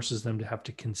 which forces them to have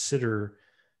to consider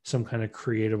some kind of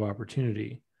creative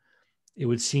opportunity. It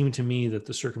would seem to me that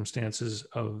the circumstances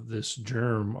of this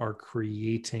germ are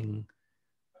creating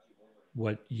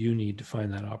what you need to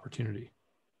find that opportunity.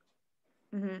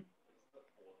 Mm-hmm.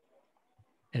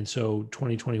 And so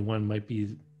 2021 might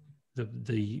be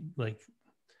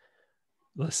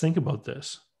let's think about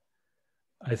this.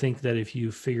 I think that if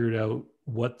you figured out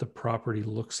what the property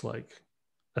looks like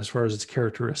as far as its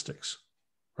characteristics,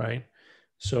 right?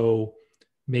 So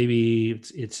maybe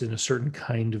it's in a certain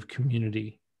kind of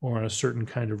community or on a certain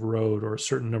kind of road or a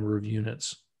certain number of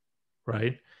units,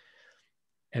 right?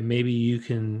 And maybe you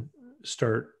can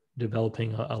start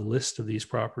developing a list of these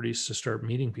properties to start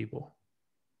meeting people.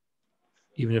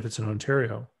 Even if it's in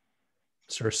Ontario,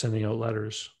 start sending out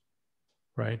letters,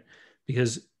 right?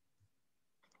 Because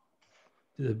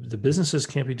the businesses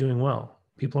can't be doing well.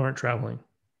 People aren't traveling.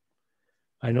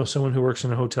 I know someone who works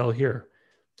in a hotel here.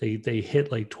 They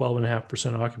hit like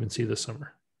 12.5% occupancy this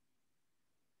summer,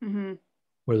 mm-hmm.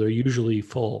 where they're usually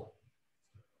full.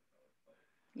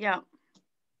 Yeah.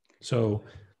 So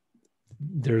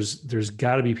there's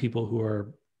got to be people who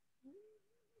are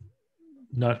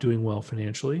not doing well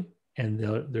financially, and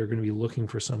they're going to be looking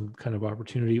for some kind of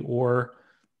opportunity, or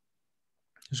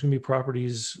there's going to be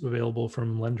properties available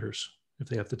from lenders if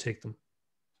they have to take them.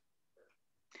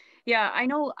 Yeah, I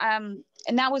know.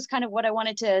 And that was kind of what I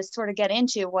wanted to sort of get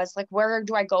into, was like, where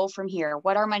do I go from here?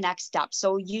 What are my next steps?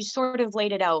 So you sort of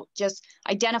laid it out. Just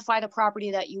identify the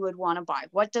property that you would want to buy.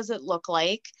 What does it look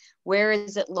like? Where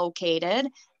is it located?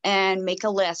 And make a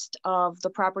list of the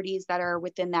properties that are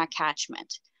within that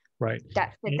catchment. Right.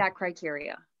 That fit that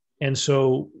criteria. And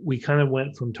so we kind of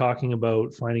went from talking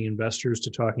about finding investors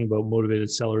to talking about motivated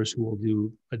sellers who will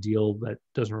do a deal that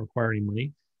doesn't require any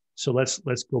money. So let's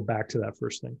go back to that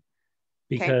first thing.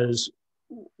 Because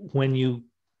when you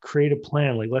create a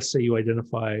plan, like let's say you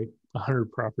identify 100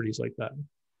 properties like that,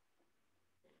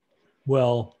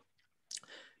 well,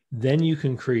 then you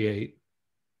can create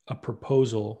a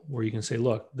proposal where you can say,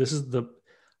 look,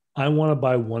 I want to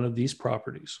buy one of these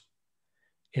properties.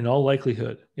 In all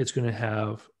likelihood, it's going to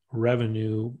have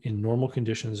revenue in normal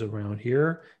conditions around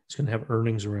here. It's going to have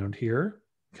earnings around here,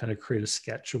 kind of create a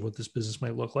sketch of what this business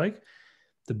might look like.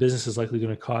 The business is likely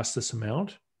going to cost this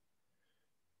amount.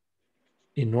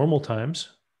 In normal times,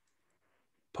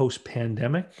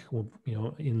 post-pandemic,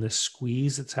 in the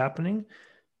squeeze that's happening,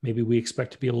 maybe we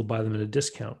expect to be able to buy them at a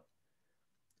discount.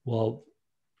 Well,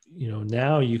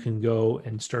 now you can go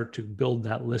and start to build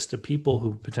that list of people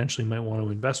who potentially might want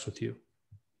to invest with you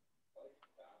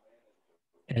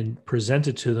and present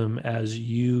it to them as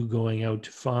you going out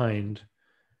to find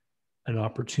an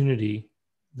opportunity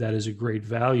that is a great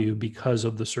value because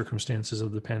of the circumstances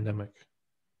of the pandemic.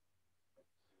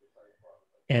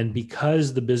 And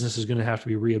because the business is going to have to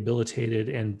be rehabilitated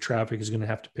and traffic is going to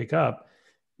have to pick up,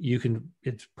 it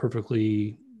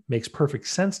makes perfect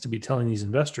sense to be telling these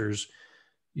investors,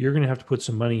 you're going to have to put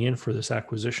some money in for this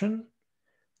acquisition,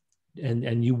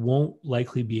 and you won't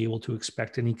likely be able to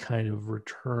expect any kind of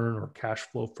return or cash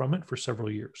flow from it for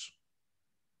several years.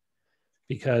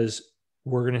 Because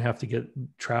we're going to have to get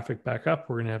traffic back up.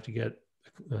 We're going to have to get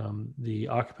the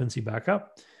occupancy back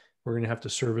up. We're going to have to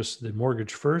service the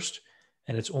mortgage first.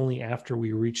 And it's only after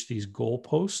we reach these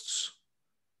goalposts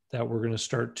that we're going to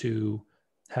start to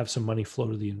have some money flow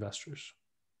to the investors.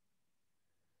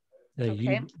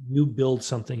 Okay. You build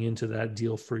something into that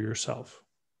deal for yourself.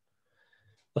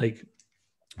 Like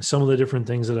some of the different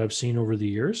things that I've seen over the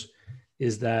years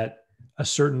is that a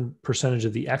certain percentage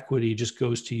of the equity just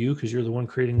goes to you because you're the one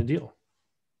creating the deal.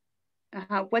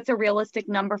 What's a realistic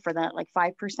number for that? Like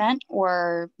 5%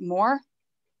 or more?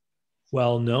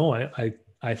 Well, no,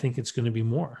 I think it's going to be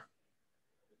more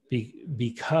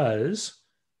because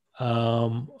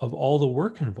of all the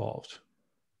work involved.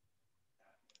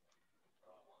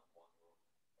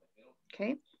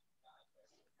 Okay.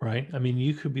 Right. I mean,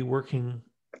 you could be working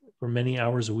for many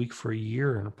hours a week for a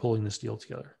year and pulling this deal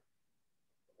together.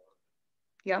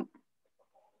 Yep.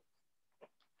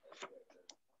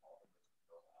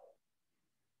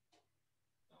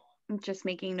 I'm just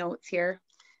making notes here.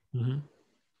 Mm-hmm.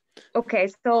 Okay,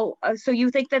 so you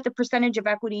think that the percentage of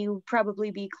equity would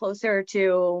probably be closer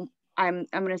to, I'm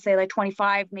going to say like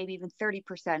 25, maybe even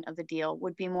 30% of the deal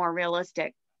would be more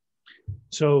realistic.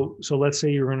 So let's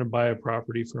say you're going to buy a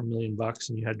property for $1 million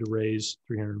and you had to raise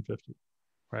 350,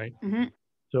 right? Mm-hmm.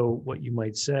 So what you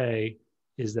might say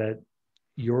is that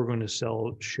you're going to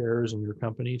sell shares in your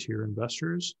company to your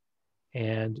investors,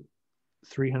 and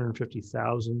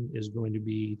 350,000 is going to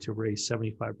be to raise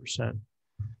 75%.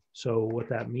 So what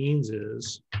that means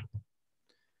is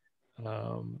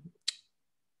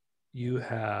you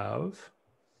have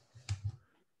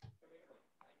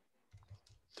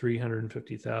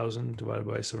 350,000 divided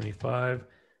by 75.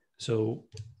 So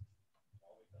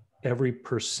every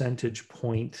percentage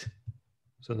point,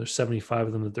 so there's 75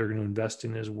 of them that they're going to invest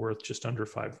in, is worth just under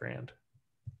 $5,000.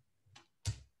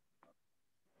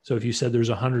 So if you said there's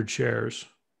 100 shares,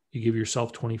 you give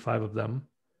yourself 25 of them,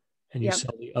 and you Yep.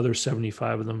 sell the other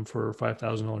 75 of them for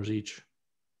 $5,000 each.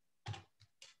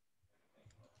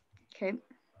 Okay.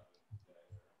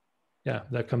 Yeah,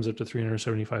 that comes up to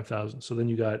 375,000. So then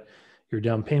you got your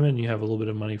down payment, and you have a little bit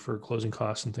of money for closing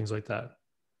costs and things like that.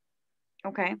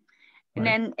 Okay.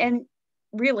 Right? And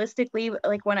realistically,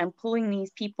 like when I'm pulling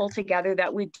these people together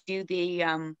that would do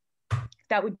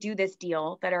this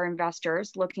deal, that are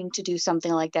investors looking to do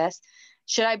something like this,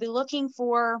 should I be looking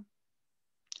for,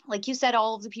 like you said,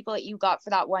 all of the people that you got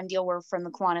for that one deal were from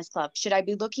the Kiwanis Club. Should I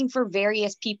be looking for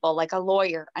various people, like a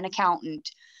lawyer, an accountant,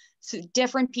 so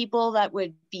different people that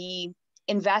would be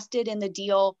invested in the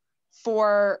deal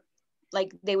for,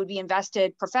 like they would be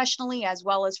invested professionally as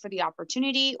well as for the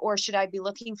opportunity? Or should I be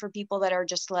looking for people that are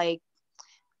just like,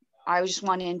 I just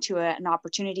want into an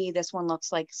opportunity. This one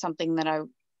looks like something that I,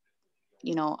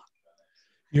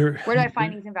 where do I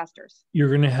find these investors? You're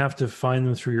going to have to find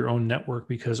them through your own network,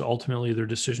 because ultimately their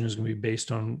decision is going to be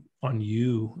based on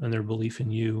you and their belief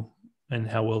in you and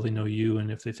how well they know you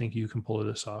and if they think you can pull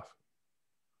this off.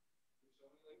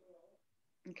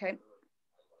 Okay.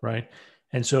 Right.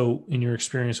 And so in your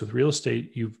experience with real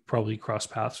estate, you've probably crossed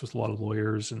paths with a lot of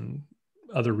lawyers and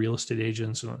other real estate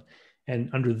agents. And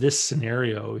under this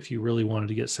scenario, if you really wanted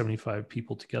to get 75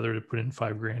 people together to put in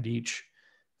 $5,000 each,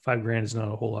 $5,000 is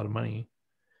not a whole lot of money.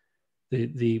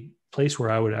 The place where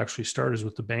I would actually start is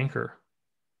with the banker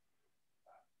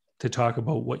to talk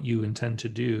about what you intend to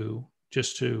do,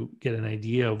 just to get an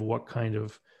idea of what kind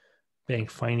of bank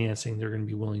financing they're going to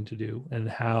be willing to do and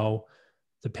how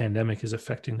the pandemic is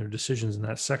affecting their decisions in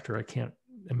that sector. I can't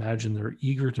imagine they're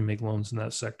eager to make loans in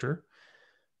that sector.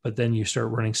 But then you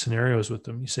start running scenarios with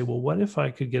them. You say, well, what if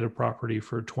I could get a property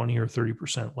for 20 or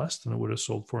 30% less than it would have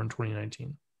sold for in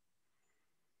 2019?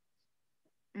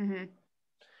 Mm-hmm.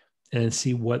 And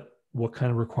see what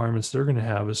kind of requirements they're going to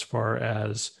have as far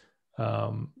as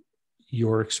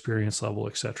your experience level,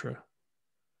 et cetera.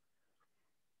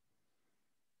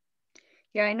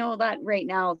 Yeah, I know that right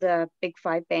now the big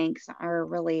five banks are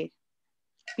really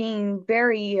being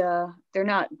very they're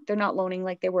not loaning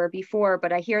like they were before,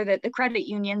 but I hear that the credit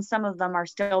unions, some of them are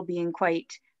still being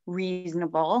quite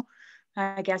reasonable.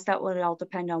 I guess that would all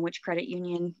depend on which credit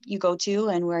union you go to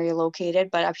and where you're located,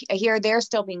 but I hear they're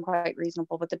still being quite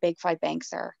reasonable, but the big five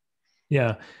banks are.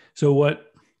 Yeah. So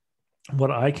what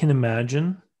I can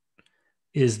imagine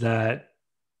is that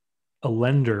a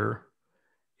lender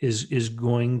is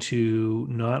going to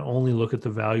not only look at the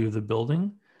value of the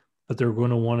building, but they're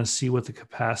going to want to see what the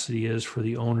capacity is for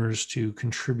the owners to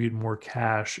contribute more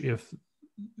cash if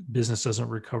business doesn't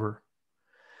recover.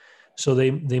 So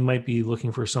they might be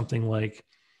looking for something like,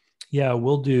 yeah,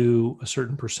 we'll do a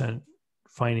certain percent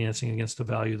financing against the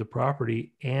value of the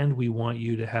property, and we want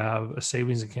you to have a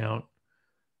savings account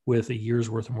with a year's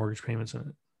worth of mortgage payments in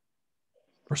it,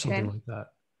 or something like that,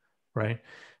 right?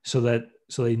 So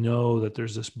they know that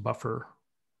there's this buffer,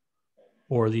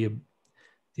 or the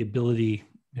ability,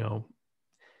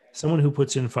 someone who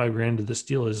puts in $5,000 to this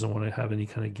deal doesn't want to have any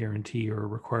kind of guarantee or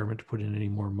requirement to put in any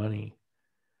more money.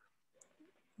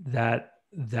 That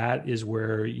is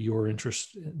where your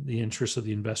interest, the interest of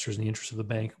the investors and the interest of the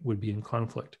bank would be in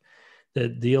conflict. The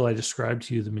deal I described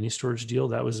to you, the mini storage deal,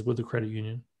 that was with the credit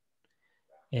union.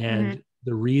 And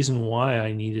the reason why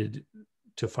I needed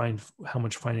to find how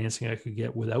much financing I could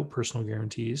get without personal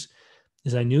guarantees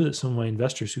is I knew that some of my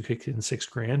investors who kicked in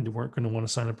 $6,000 weren't going to want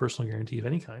to sign a personal guarantee of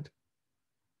any kind.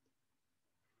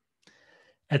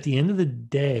 At the end of the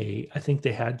day, I think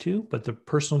they had to, but the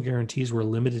personal guarantees were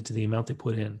limited to the amount they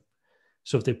put in.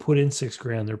 So if they put in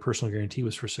 $6,000, their personal guarantee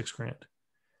was for $6,000,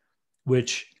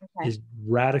 which is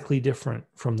radically different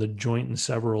from the joint and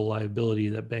several liability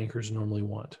that bankers normally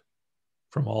want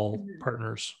from all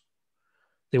partners.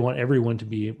 They want everyone to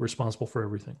be responsible for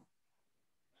everything.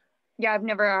 Yeah, I've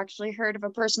never actually heard of a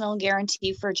personal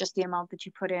guarantee for just the amount that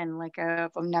you put in. Like,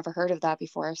 I've never heard of that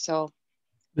before. So,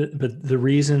 but the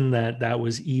reason that that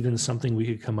was even something we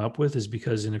could come up with is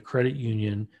because in a credit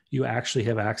union, you actually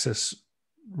have access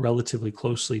relatively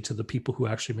closely to the people who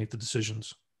actually make the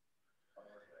decisions.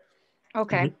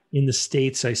 okay. In the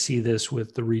States, I see this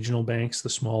with the regional banks, the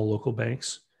small local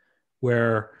banks,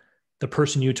 where the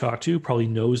person you talk to probably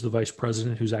knows the vice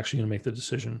president who's actually going to make the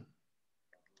decision.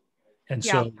 And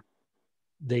so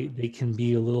they can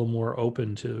be a little more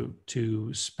open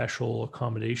to special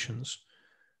accommodations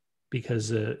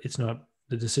because it's not,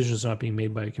 the decision is not being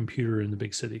made by a computer in the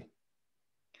big city.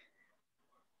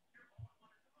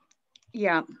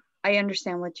 Yeah, I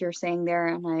understand what you're saying there,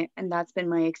 and that's been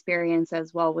my experience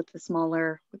as well with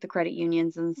the credit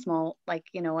unions and the small, like,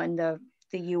 and the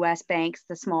US banks,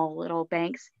 the small little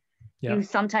banks. Yeah.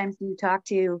 You talk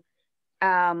to,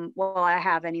 well, I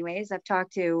have anyways. I've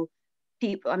talked to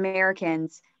people,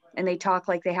 Americans, and they talk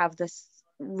like they have this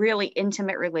really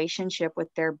intimate relationship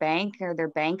with their bank or their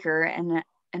banker, and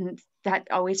that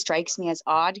always strikes me as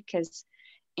odd because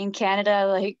in Canada,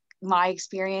 like, my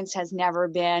experience has never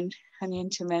been an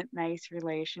intimate, nice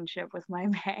relationship with my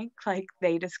bank like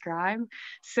they describe.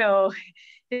 So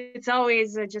it's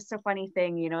always just a funny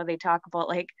thing, they talk about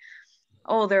like,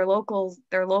 oh, their local,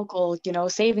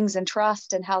 savings and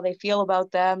trust and how they feel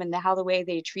about them and how the way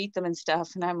they treat them and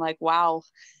stuff. And I'm like, wow.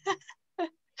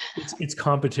 It's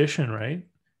competition, right?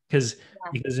 Because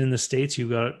in the States,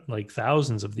 you've got like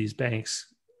thousands of these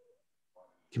banks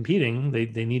competing.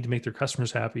 They need to make their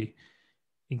customers happy.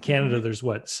 In Canada, there's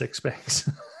what, 6 banks?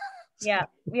 Yeah,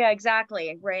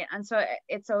 exactly. Right. And so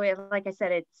like I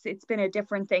said, it's been a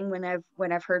different thing when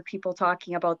I've heard people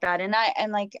talking about that. And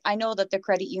I know that the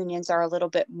credit unions are a little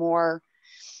bit more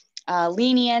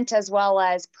lenient as well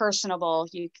as personable.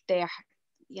 I've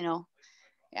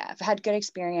had good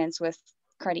experience with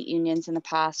credit unions in the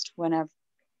past when I've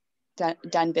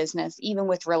done business, even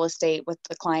with real estate, with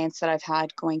the clients that I've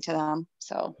had going to them.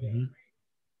 So.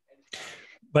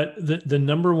 But the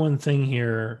number one thing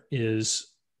here is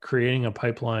creating a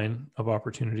pipeline of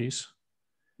opportunities.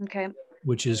 Okay.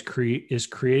 Which is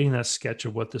creating that sketch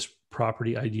of what this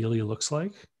property ideally looks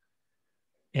like,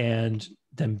 and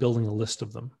then building a list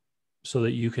of them so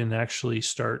that you can actually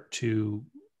start to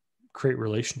create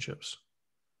relationships.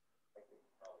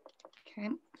 Okay.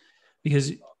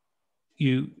 Because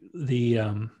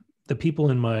the people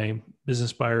in my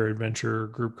business buyer adventure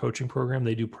group coaching program,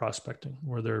 they do prospecting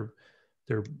where they're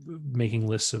making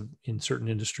lists in certain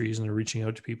industries and they're reaching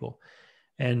out to people.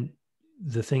 And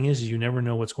the thing is you never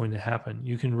know what's going to happen.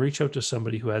 You can reach out to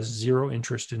somebody who has zero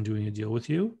interest in doing a deal with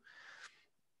you,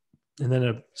 and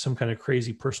then some kind of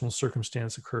crazy personal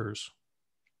circumstance occurs.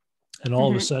 And all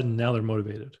of a sudden now they're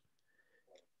motivated.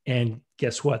 And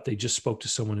guess what? They just spoke to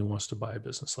someone who wants to buy a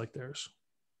business like theirs.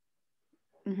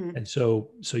 And so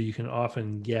you can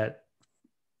often get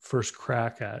first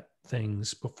crack at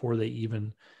things before they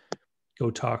even go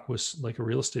talk with like a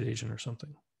real estate agent or something.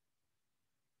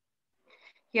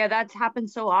 Yeah, that's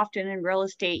happened so often in real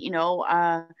estate.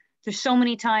 There's so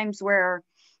many times where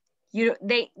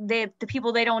the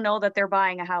people, they don't know that they're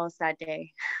buying a house that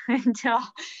day until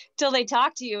they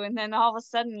talk to you, and then all of a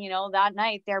sudden, that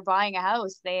night they're buying a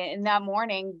house. In that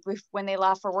morning when they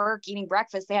left for work eating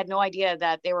breakfast, they had no idea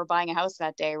that they were buying a house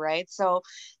that day, right? So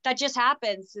that just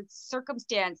happens. It's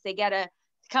circumstance. They get a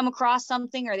come across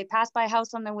something, or they pass by a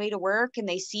house on their way to work and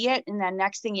they see it, and then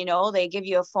next thing you know, they give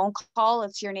you a phone call,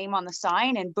 it's your name on the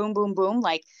sign, and boom boom boom,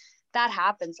 like that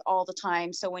happens all the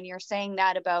time. So when you're saying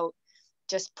that about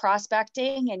just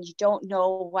prospecting, and you don't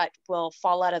know what will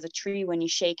fall out of the tree when you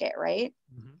shake it, right?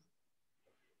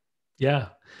 Yeah.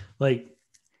 Like,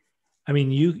 I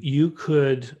mean, you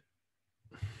could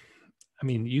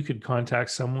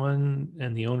contact someone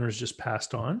and the owner's just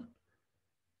passed on,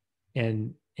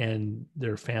 and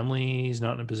their family is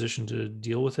not in a position to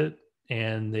deal with it,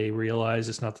 and they realize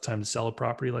it's not the time to sell a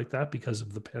property like that because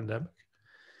of the pandemic.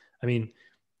 I mean,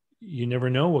 you never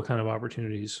know what kind of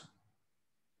opportunities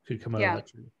could come out of that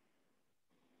tree.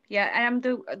 Yeah, and I'm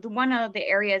the one of the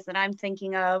areas that I'm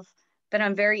thinking of that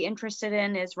I'm very interested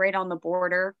in is right on the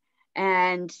border.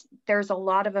 And there's a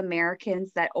lot of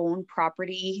Americans that own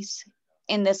properties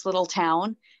in this little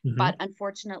town. Hmm. But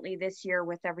unfortunately, this year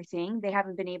with everything, they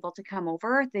haven't been able to come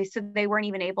over. They said they weren't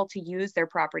even able to use their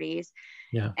properties.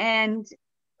 Yeah. And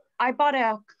I bought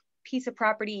a piece of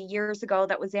property years ago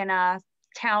that was in a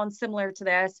town similar to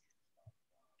this,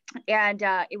 and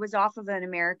it was off of an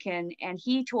American, and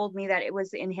he told me that it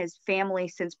was in his family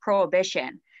since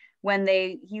Prohibition, when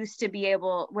they used to be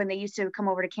able, when they used to come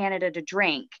over to Canada to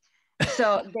drink.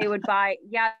 So they would buy,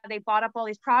 yeah, they bought up all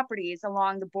these properties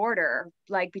along the border,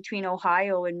 like between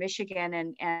Ohio and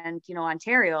Michigan and you know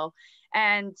Ontario,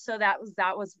 and so that was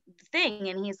the thing.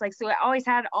 And he's like, so I always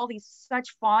had all these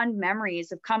such fond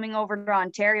memories of coming over to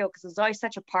Ontario because it was always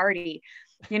such a party,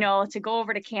 you know, to go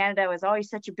over to Canada was always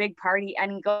such a big party.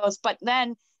 And he goes, but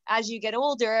then as you get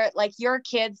older, like your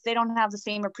kids, they don't have the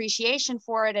same appreciation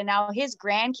for it. And now his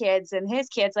grandkids and his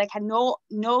kids like had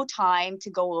no time to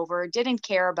go over, didn't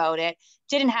care about it,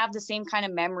 didn't have the same kind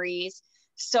of memories.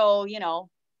 So, you know,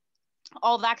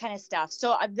 all that kind of stuff.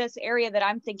 So this area that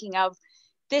I'm thinking of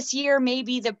this year may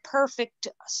be the perfect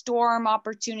storm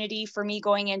opportunity for me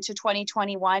going into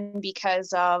 2021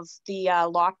 because of the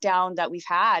lockdown that we've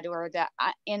had, or the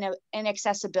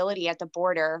inaccessibility at the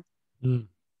border. Mm.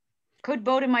 Could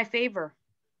vote in my favor.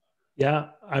 Yeah.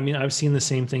 I mean, I've seen the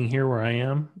same thing here where I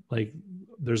am. Like,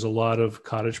 there's a lot of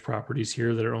cottage properties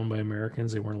here that are owned by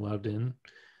Americans. They weren't allowed in.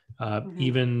 Mm-hmm.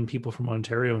 Even people from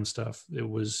Ontario and stuff.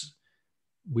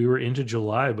 We were into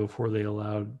July before they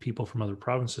allowed people from other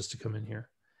provinces to come in here.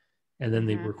 And then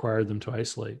they Mm-hmm. required them to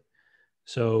isolate.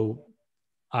 So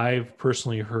I've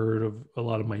personally heard of a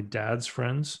lot of my dad's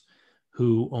friends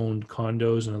who owned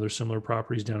condos and other similar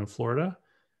properties down in Florida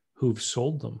who've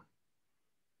sold them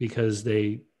because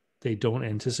they don't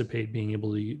anticipate being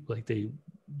able to, like,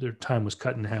 their time was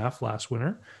cut in half last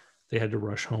winter. They had to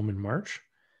rush home in March,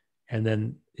 and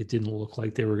then it didn't look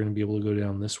like they were going to be able to go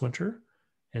down this winter.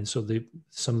 And so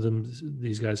some of them,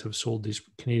 these guys have sold, these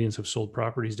Canadians have sold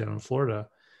properties down in Florida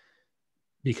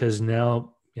because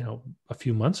now, you know, a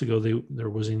few months ago, there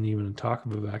wasn't even talk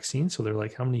of a vaccine. So they're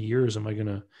like, how many years am I going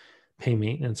to pay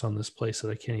maintenance on this place that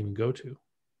I can't even go to?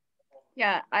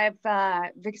 Yeah, I've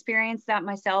experienced that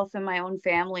myself in my own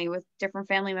family with different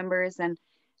family members, and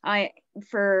I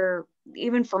for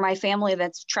even for my family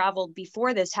that's traveled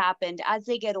before this happened, as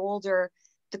they get older,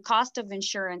 the cost of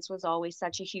insurance was always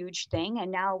such a huge thing.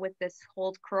 And now with this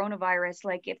whole coronavirus,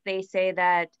 like if they say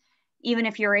that even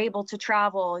if you're able to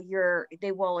travel,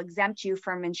 they will exempt you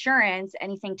from insurance,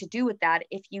 anything to do with that.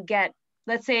 If you get,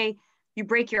 let's say you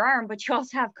break your arm, but you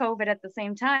also have COVID at the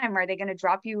same time, are they going to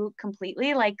drop you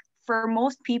completely? Like for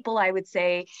most people, I would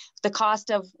say the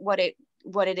cost of what it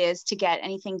is to get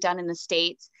anything done in the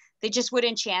States, they just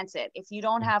wouldn't chance it. If you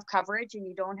don't have coverage and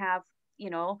you don't have, you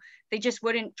know, they just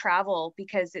wouldn't travel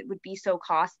because it would be so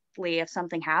costly if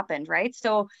something happened, right?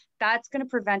 So that's going to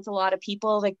prevent a lot of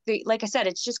people. Like I said,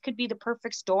 it just could be the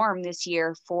perfect storm this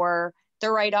year for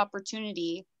the right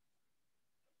opportunity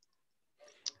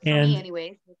for me, And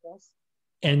anyways. I guess.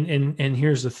 and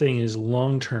here's the thing: is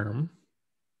long term,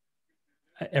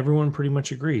 everyone pretty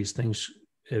much agrees things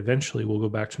eventually will go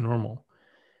back to normal.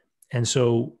 And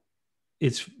so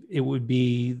it would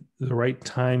be the right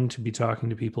time to be talking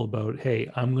to people about, hey,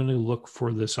 I'm going to look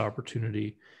for this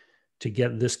opportunity to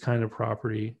get this kind of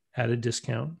property at a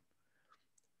discount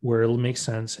where it'll make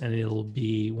sense, and it'll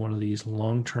be one of these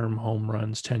long-term home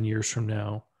runs 10 years from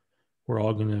now. We're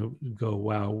all going to go,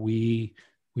 wow, we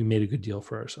made a good deal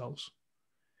for ourselves.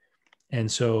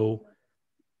 And so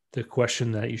the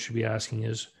question that you should be asking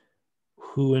is,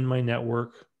 who in my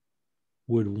network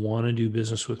would want to do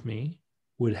business with me,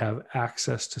 would have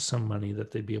access to some money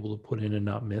that they'd be able to put in and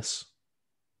not miss,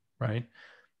 right?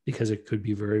 Because it could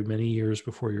be very many years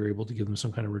before you're able to give them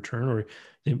some kind of return, or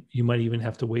you might even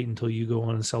have to wait until you go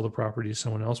on and sell the property to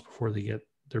someone else before they get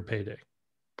their payday.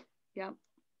 Yeah.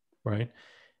 Right.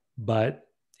 But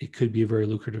it could be a very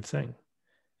lucrative thing.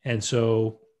 And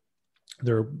so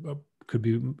there could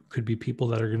be people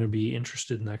that are going to be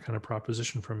interested in that kind of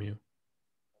proposition from you.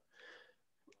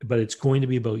 But it's going to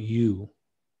be about you.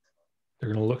 They're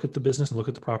going to look at the business and look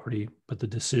at the property, but the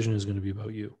decision is going to be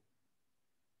about you.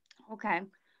 Okay.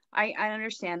 I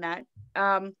understand that.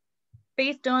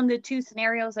 Based on the two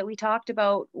scenarios that we talked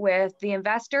about with the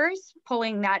investors,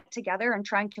 pulling that together and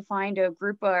trying to find a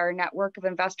group or network of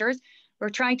investors, we're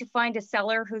trying to find a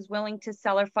seller who's willing to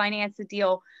sell or finance a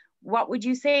deal. What would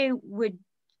you say would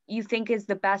you think is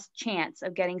the best chance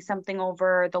of getting something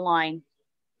over the line?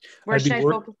 Where I'd be should I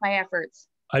work, focus my efforts?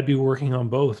 I'd be working on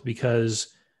both,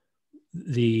 because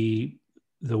the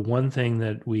the one thing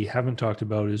that we haven't talked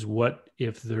about is what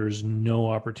if there's no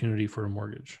opportunity for a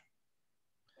mortgage?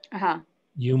 Uh-huh.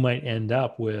 You might end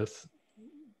up with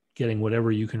getting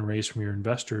whatever you can raise from your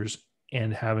investors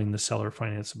and having the seller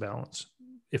finance balance,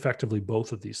 effectively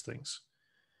both of these things.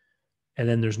 And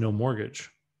then there's no mortgage.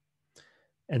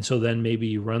 And so then maybe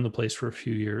you run the place for a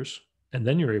few years and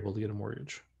then you're able to get a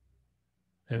mortgage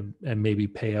and maybe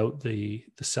pay out the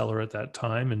seller at that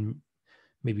time and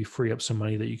maybe free up some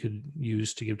money that you could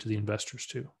use to give to the investors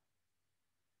too.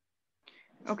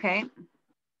 Okay.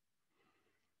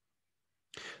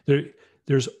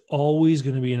 There's always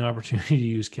going to be an opportunity to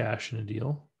use cash in a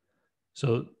deal.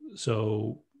 So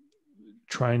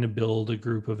trying to build a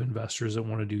group of investors that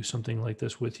want to do something like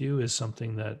this with you is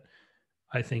something that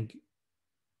I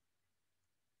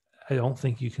don't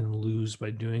think you can lose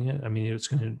by doing it. I mean, it's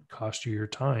going to cost you your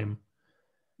time.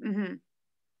 Mm-hmm.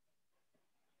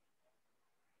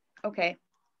 Okay.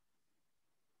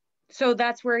 So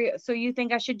that's where, so you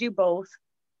think I should do both?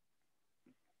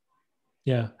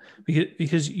 Yeah,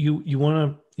 because you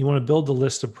want to build the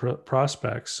list of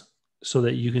prospects so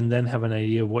that you can then have an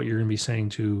idea of what you're going to be saying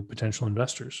to potential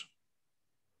investors.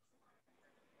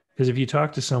 Because if you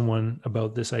talk to someone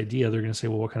about this idea, they're going to say,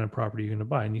 well, what kind of property are you going to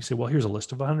buy? And you say, well, here's a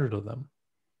list of 100 of them.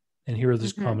 And here are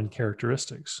these common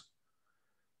characteristics.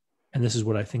 And this is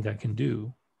what I think I can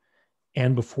do.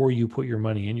 And before you put your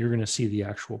money in, you're going to see the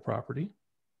actual property.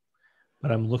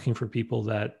 But I'm looking for people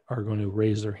that are going to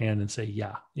raise their hand and say,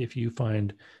 yeah, if you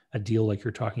find a deal like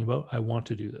you're talking about, I want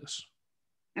to do this.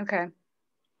 Okay.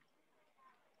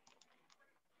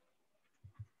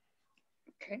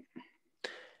 Okay.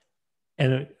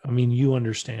 And I mean, you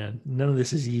understand, none of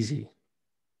this is easy.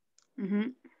 Mm-hmm.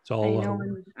 It's all a lot of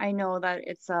work. I know that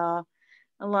it's a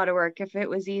lot of work. If it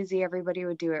was easy, everybody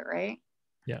would do it, right?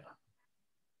 Yeah.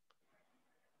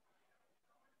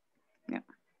 Yeah.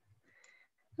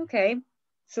 Okay.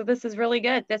 So this is really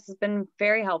good. This has been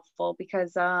very helpful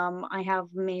because I have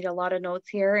made a lot of notes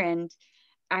here and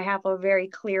I have a very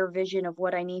clear vision of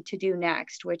what I need to do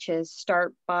next, which is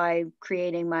start by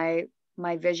creating my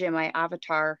vision, my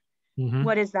avatar. Mm-hmm.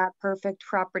 What does that perfect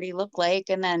property look like?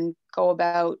 And then go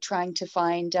about trying to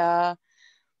find the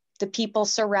people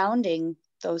surrounding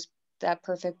that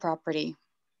perfect property.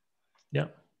 Yeah.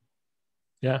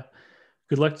 Yeah.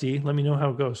 Good luck, Dee. Let me know how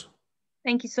it goes.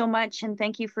 Thank you so much. And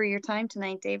thank you for your time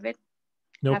tonight, David.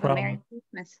 No Have problem. a Merry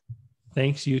Christmas.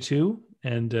 Thanks, you too.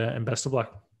 And best of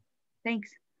luck. Thanks.